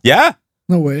Mount Gay? yeah.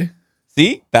 No way.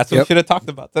 See, that's what we Yep. should have talked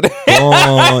about today.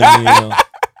 Oh, yeah.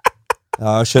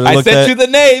 I should have I looked sent you at the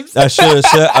names. I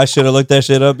should have looked that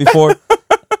shit up before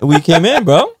we came in,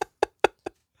 bro.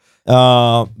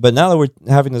 But now that we're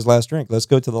having this last drink, let's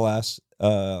go to the last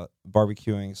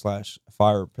barbecuing /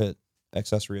 fire pit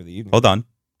accessory of the evening. Hold on.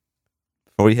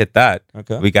 Before we hit that,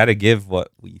 Okay. we got to give what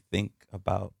we think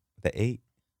about the 8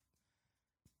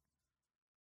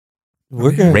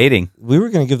 We're gonna rating. we were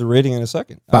gonna give the rating in a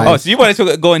second. Five. Oh, so you wanted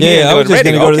to go in here Yeah, I and was do a just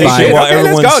rating? gonna go to Okay, this shit, shit while okay,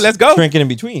 everyone's let's go. drinking in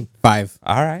between. 5.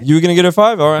 All right. You were gonna get a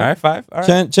 5? All All right. right, 5. All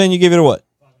right. Chen, you gave it a what?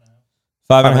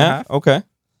 5.5? Okay.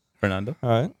 Fernando. All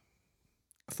right.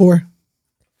 4.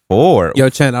 4. Yo,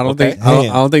 Chen, I don't Okay. think I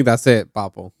don't think that's it,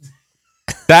 Papo.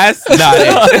 That's not it.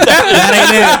 That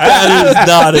ain't it. That is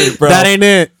not it, bro. That ain't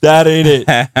it. That ain't it.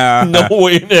 No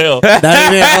way in hell.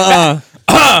 That ain't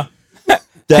it.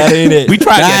 That ain't it. We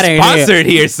try to That get ain't sponsored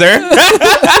here, sir.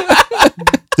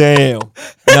 Damn.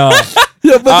 No.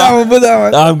 Yeah, put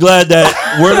that one. I'm glad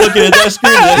that we're looking at that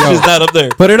screen. That's just not up there.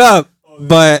 Put it up.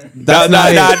 But that's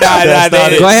not it. That's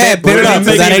not it. Go ahead, put it up.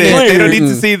 'cause that ain't it. They don't need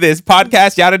to see this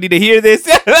podcast. Y'all don't need to hear this.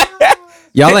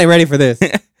 Y'all ain't ready for this.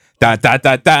 Da, da,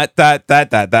 da, da, da, da,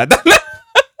 da, da, da.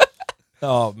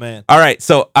 Oh, man. All right,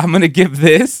 so I'm gonna give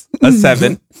this a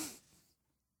 7.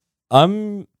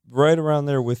 I'm right around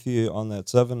there with you on that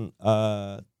 7.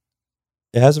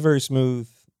 It has a very smooth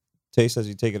taste as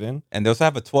you take it in. And they also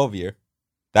have a 12-year.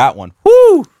 That one.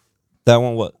 Whoo! That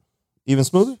one, what? Even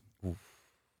smoother?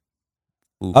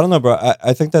 Oof. I don't know, bro.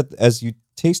 I think that as you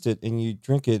taste it and you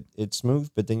drink it, it's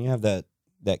smooth, but then you have that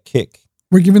kick.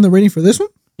 We're giving the rating for this one?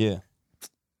 Yeah.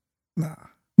 Nah.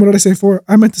 What did I say 4?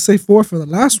 I meant to say 4 for the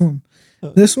last one.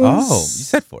 This one. Oh, you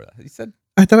said 4. You said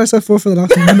I thought I said 4 for the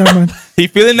last one. Never mind. he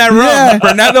feeling that rum. Yeah.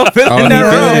 Fernando feeling Oh,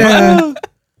 that yeah. rum.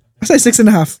 I say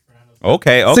 6.5.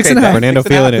 Okay. 6.5. Fernando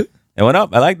feeling it. It went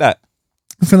up. I like that.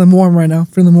 I'm feeling warm right now.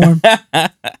 Feeling warm. I'm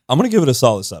going to give it a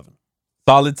solid 7.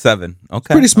 Solid 7.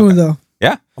 Okay. Pretty smooth though.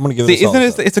 Yeah. I'm going to give See, it a solid isn't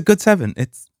it? 7. It's a good 7.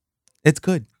 It's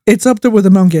good. It's up there with the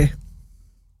Mount Gay.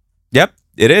 Yep.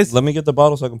 It is. Let me get the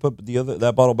bottle so I can put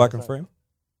that bottle back in frame.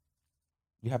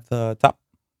 You have the top.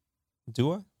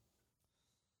 Do I?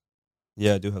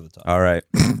 Yeah, I do have the top. All right.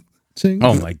 Ching.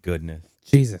 Oh my goodness.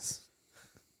 Jesus.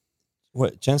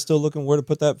 What? Jen's still looking where to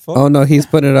put that phone? Oh no, he's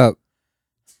putting it up.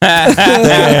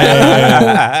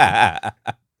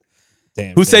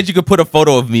 Damn. Who said you could put a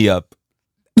photo of me up?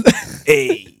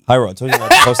 Hey. Hi, Rod. I told you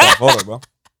not to post that photo, bro.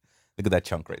 Look at that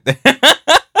chunk right there.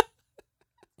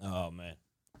 Oh, man.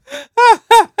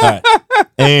 All right.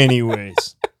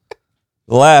 Anyways.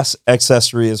 The last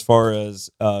accessory as far as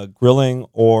grilling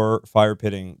or fire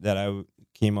pitting that I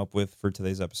came up with for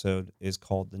today's episode is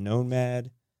called the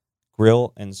Nomad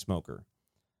Grill and Smoker.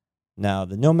 Now,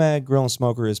 the Nomad Grill and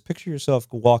Smoker is picture yourself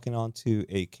walking onto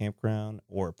a campground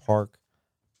or a park,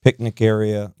 picnic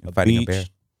area, a Fighting a beach, bear.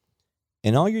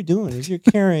 and all you're doing is you're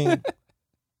carrying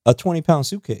a 20-pound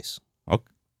suitcase. Okay.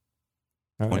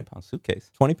 All right? 20-pound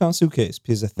suitcase. 20-pound suitcase,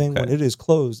 because the thing, when Okay. it is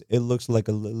closed, it looks like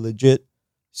a legit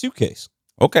suitcase.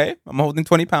 Okay. I'm holding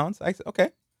 20 pounds. Okay.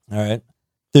 All right.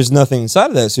 There's nothing inside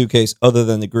of that suitcase other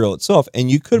than the grill itself.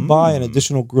 And you could buy an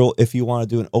additional grill if you want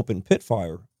to do an open pit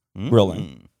fire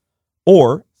grilling.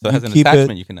 Or So it has you an keep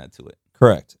attachment you can add to it.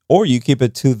 Correct. Or you keep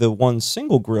it to the one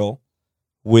single grill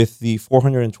with the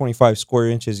 425 square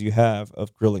inches you have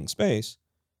of grilling space.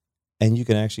 And you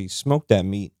can actually smoke that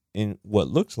meat in what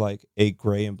looks like a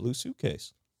gray and blue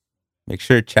suitcase. Make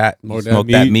sure, chat, you More that smoke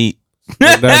that meat.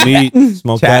 Smoke that meat.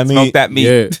 Smoke Chat, that meat. smoke that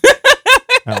meat.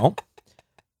 Yeah. No.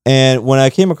 And when I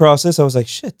came across this, I was like,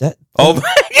 shit, that. Oh, my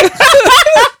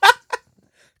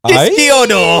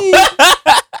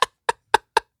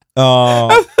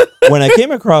When I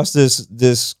came across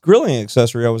this grilling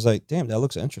accessory, I was like, damn, that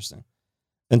looks interesting.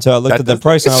 Until I looked at the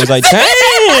price and I was like,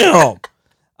 damn,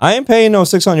 I ain't paying no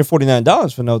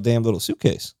 $649 for no damn little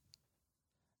suitcase.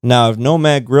 Now, if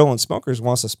Nomad Grill and Smokers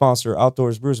wants to sponsor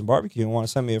Outdoors Brews and Barbecue and want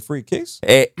to send me a free case,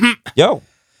 Hey, yo,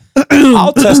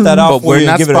 I'll test that out But for we're you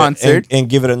not and give sponsored. and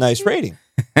give it a nice rating.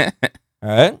 All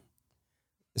right?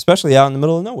 Especially out in the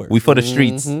middle of nowhere. we for the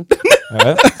streets. Mhm. All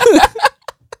right?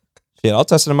 Shit, I'll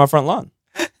test it in my front lawn.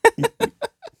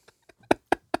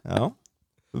 No?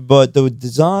 But the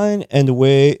design and the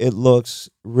way it looks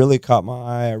really caught my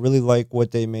eye. I really like what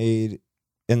they made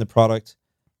in the product.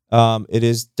 It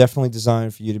is definitely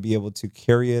designed for you to be able to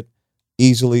carry it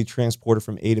easily, transport it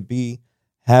from A to B,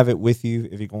 have it with you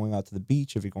if you're going out to the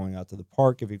beach, if you're going out to the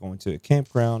park, if you're going to a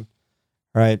campground.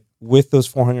 All right. With those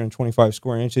 425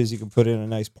 square inches, you can put in a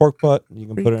nice pork butt. You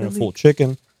can put in a full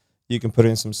chicken. You can put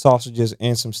in some sausages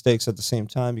and some steaks at the same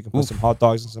time. You can put some hot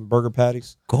dogs and some burger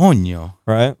patties. Coño.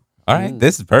 Right. All right,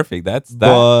 this is perfect. That's that.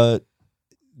 But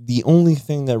the only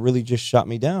thing that really just shot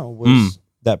me down was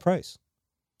that price.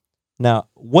 Now,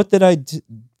 what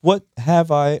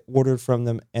have I ordered from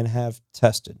them and have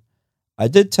tested? I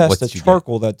did test What the did you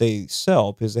charcoal that they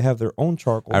sell because they have their own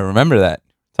charcoal. I remember that.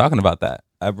 Talking about that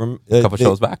a couple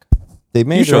shows back. They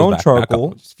made Few their shows own back.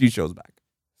 charcoal A few shows back.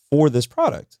 for this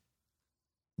product.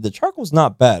 The charcoal's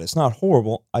not bad. It's not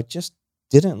horrible. I just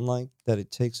didn't like that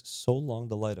it takes so long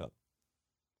to light up.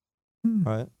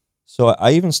 Right? So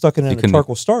I even stuck it in a couldn't-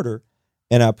 charcoal starter,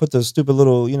 and I put those stupid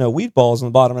little, weed balls in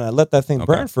the bottom, and I let that thing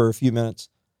burn for a few minutes.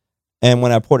 And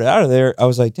when I poured it out of there, I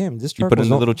was like, damn, this You charcoal. put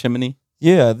in a little chimney.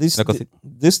 Yeah, Knuckles.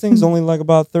 this thing's only like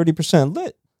about 30%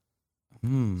 lit.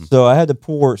 So I had to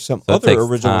pour some So it other takes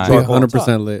original time. charcoal. on 100%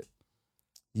 top. lit.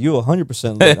 You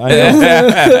 100% lit.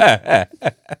 I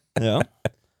know.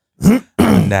 Yeah.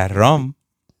 That rum.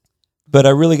 But I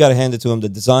really got to hand it to him. The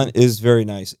design is very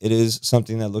nice. It is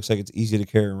something that looks like it's easy to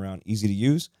carry around, easy to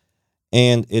use,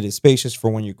 and it is spacious for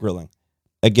when you're grilling.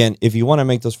 Again, if you want to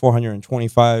make those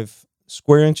 425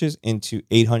 square inches into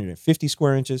 850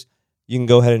 square inches, you can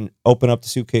go ahead and open up the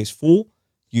suitcase full,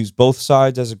 use both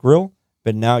sides as a grill,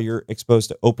 but now you're exposed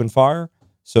to open fire.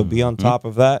 So be on top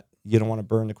of that. You don't want to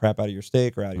burn the crap out of your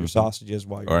steak or out of your sausages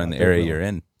while you're Or in the area you're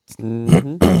in.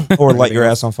 or light your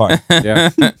ass on fire. Yeah.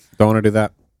 Don't want to do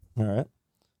that. All right.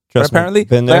 But Trust me, apparently,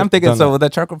 been there, I'm thinking done so that.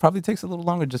 that charcoal probably takes a little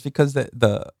longer just because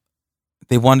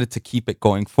they wanted to keep it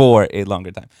going for a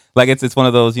longer time. Like it's one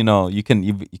of those, you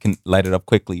can light it up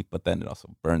quickly, but then it also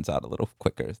burns out a little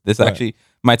quicker. This Right. actually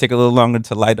might take a little longer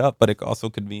to light up, but it also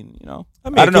could be, I mean,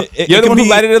 I don't know. it You're the can one who be-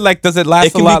 lighted it. Like, does it last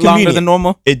a can be lot longer convenient. than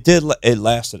normal? It did. It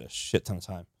lasted a shit ton of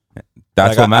time.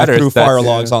 That's Like, what matters. I threw That's- fire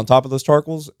logs on top of those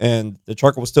charcoals, and the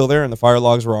charcoal was still there, and the fire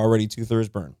logs were already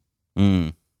 2/3 burned.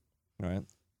 Mm, Right.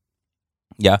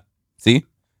 yeah. See,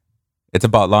 it's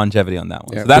about longevity on that one.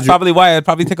 Yeah, So that's would you- probably why it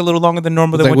probably take a little longer than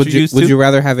normal It's than like, what you're used would to. you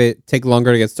rather have it take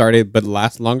longer to get started but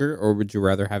last longer, or would you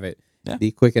rather have it Yeah.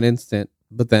 be quick and instant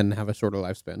but then have a shorter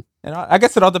lifespan? And I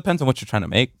guess it all depends on what you're trying to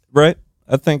make. Right.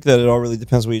 I think that it all really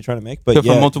depends what you're trying to make. But But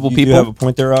for yeah, multiple you people? do have a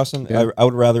point there, Austin. Yeah. I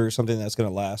would rather something that's going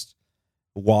to last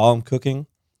while I'm cooking.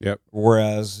 Yep.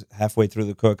 Whereas halfway through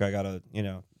the cook, I got to,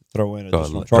 throw in additional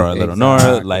Throw a charcoal. little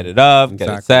Exactly. north, light it up, get it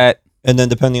Exactly. set. And then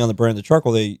depending on the brand of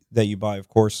charcoal that you buy, of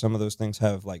course, some of those things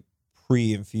have like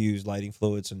pre-infused lighting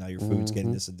fluids, so now your food's getting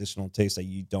Mhm. this additional taste that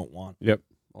you don't want. Yep.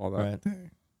 All that. Right.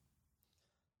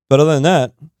 But other than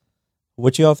that,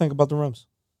 what y'all think about the rums?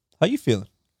 How you feeling?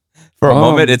 For a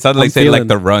moment, it sounded like I'm saying like feeling-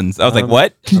 the runs. I was like,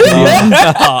 what?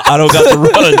 I don't got the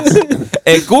runs.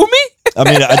 Ekumi? I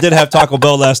mean, I did have Taco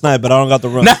Bell last night, but I don't got the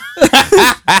runs.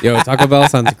 Yo, Taco Bell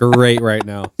sounds great right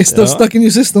now. It's still Yeah. stuck in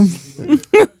your system.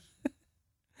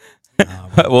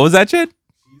 What was that shit?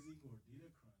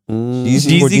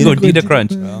 Cheesy Cheesy gordita gordita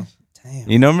crunch. Well, damn.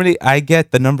 You normally I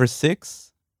get the number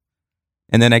 6,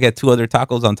 and then I get 2 other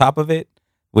tacos on top of it,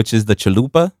 which is the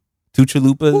chalupa, 2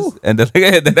 chalupas, Ooh. and then I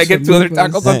get 2 other Chalupas.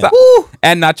 tacos on Damn. top,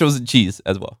 and nachos and cheese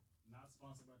as well.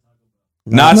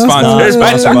 Not Not sponsored by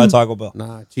sponsored by Taco Bell.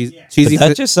 Nah, cheesy. But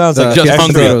that just sounds the like just extra,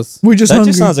 hungry. potatoes. We're just That hungry.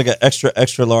 just sounds like an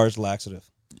extra large laxative.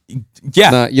 Yeah,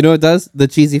 Nah, you know what it does? The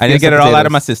cheesy. I need to fiesta get it all out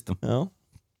of my potatoes. system, No,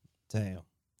 damn.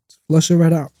 Flush it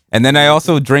right out. and then I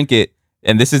also drink it.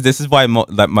 And this is why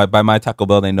by my Taco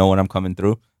Bell they know when I'm coming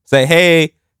through. Say,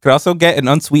 hey, could I also get an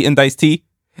unsweetened iced tea?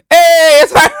 Hey,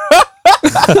 it's my.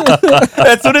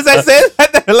 As soon as I say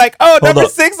that, they're like, oh, number up.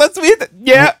 6 unsweetened.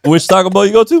 Yeah, Which Taco Bell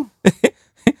you go to?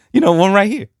 one right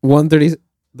here. 130.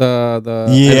 The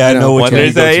Yeah, I know what One you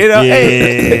is go a, to. you know, Yeah,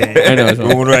 hey. I know which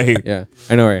one. one right here. Yeah,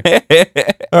 I know where.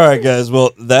 All right, guys.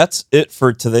 Well, that's it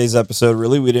for today's episode.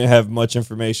 Really, we didn't have much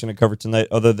information to cover tonight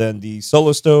other than the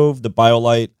solo stove, the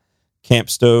BioLite camp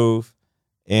stove,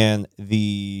 and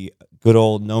the good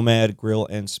old Nomad grill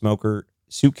and smoker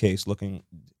suitcase looking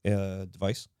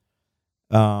device.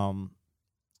 No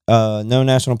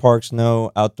national parks,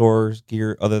 no outdoors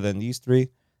gear other than these 3.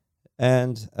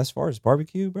 And as far as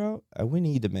barbecue, bro, we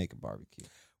need to make a barbecue.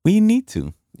 We need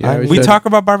to. Yeah, we should. talk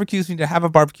about barbecues. We need to have a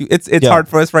barbecue. It's Yeah. hard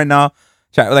for us right now.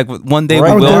 Like one day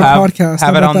Right we will now. have Podcast, it how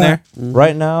on about there.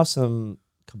 Right now, some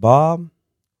kebab.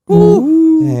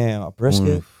 Damn, a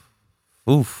brisket.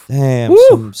 Oof. Damn, Woo.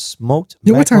 some smoked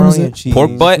Yo, what time is macaroni it? and cheese.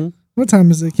 Pork butt. What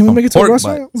time is it? Can we Some make it to a pork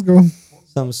restaurant? Let's go.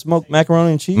 Some smoked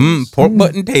macaroni and cheese. Pork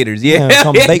butt and taters. Yeah. Damn,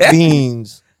 some baked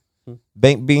beans.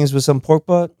 Baked beans with some pork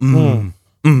butt.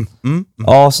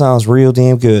 All sounds real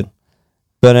damn good.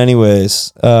 But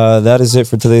anyways, that is it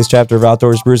for today's chapter of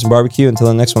Outdoors, Brews, and Barbecue. Until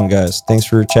the next one, guys. Thanks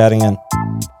for chatting in.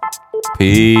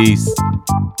 Peace.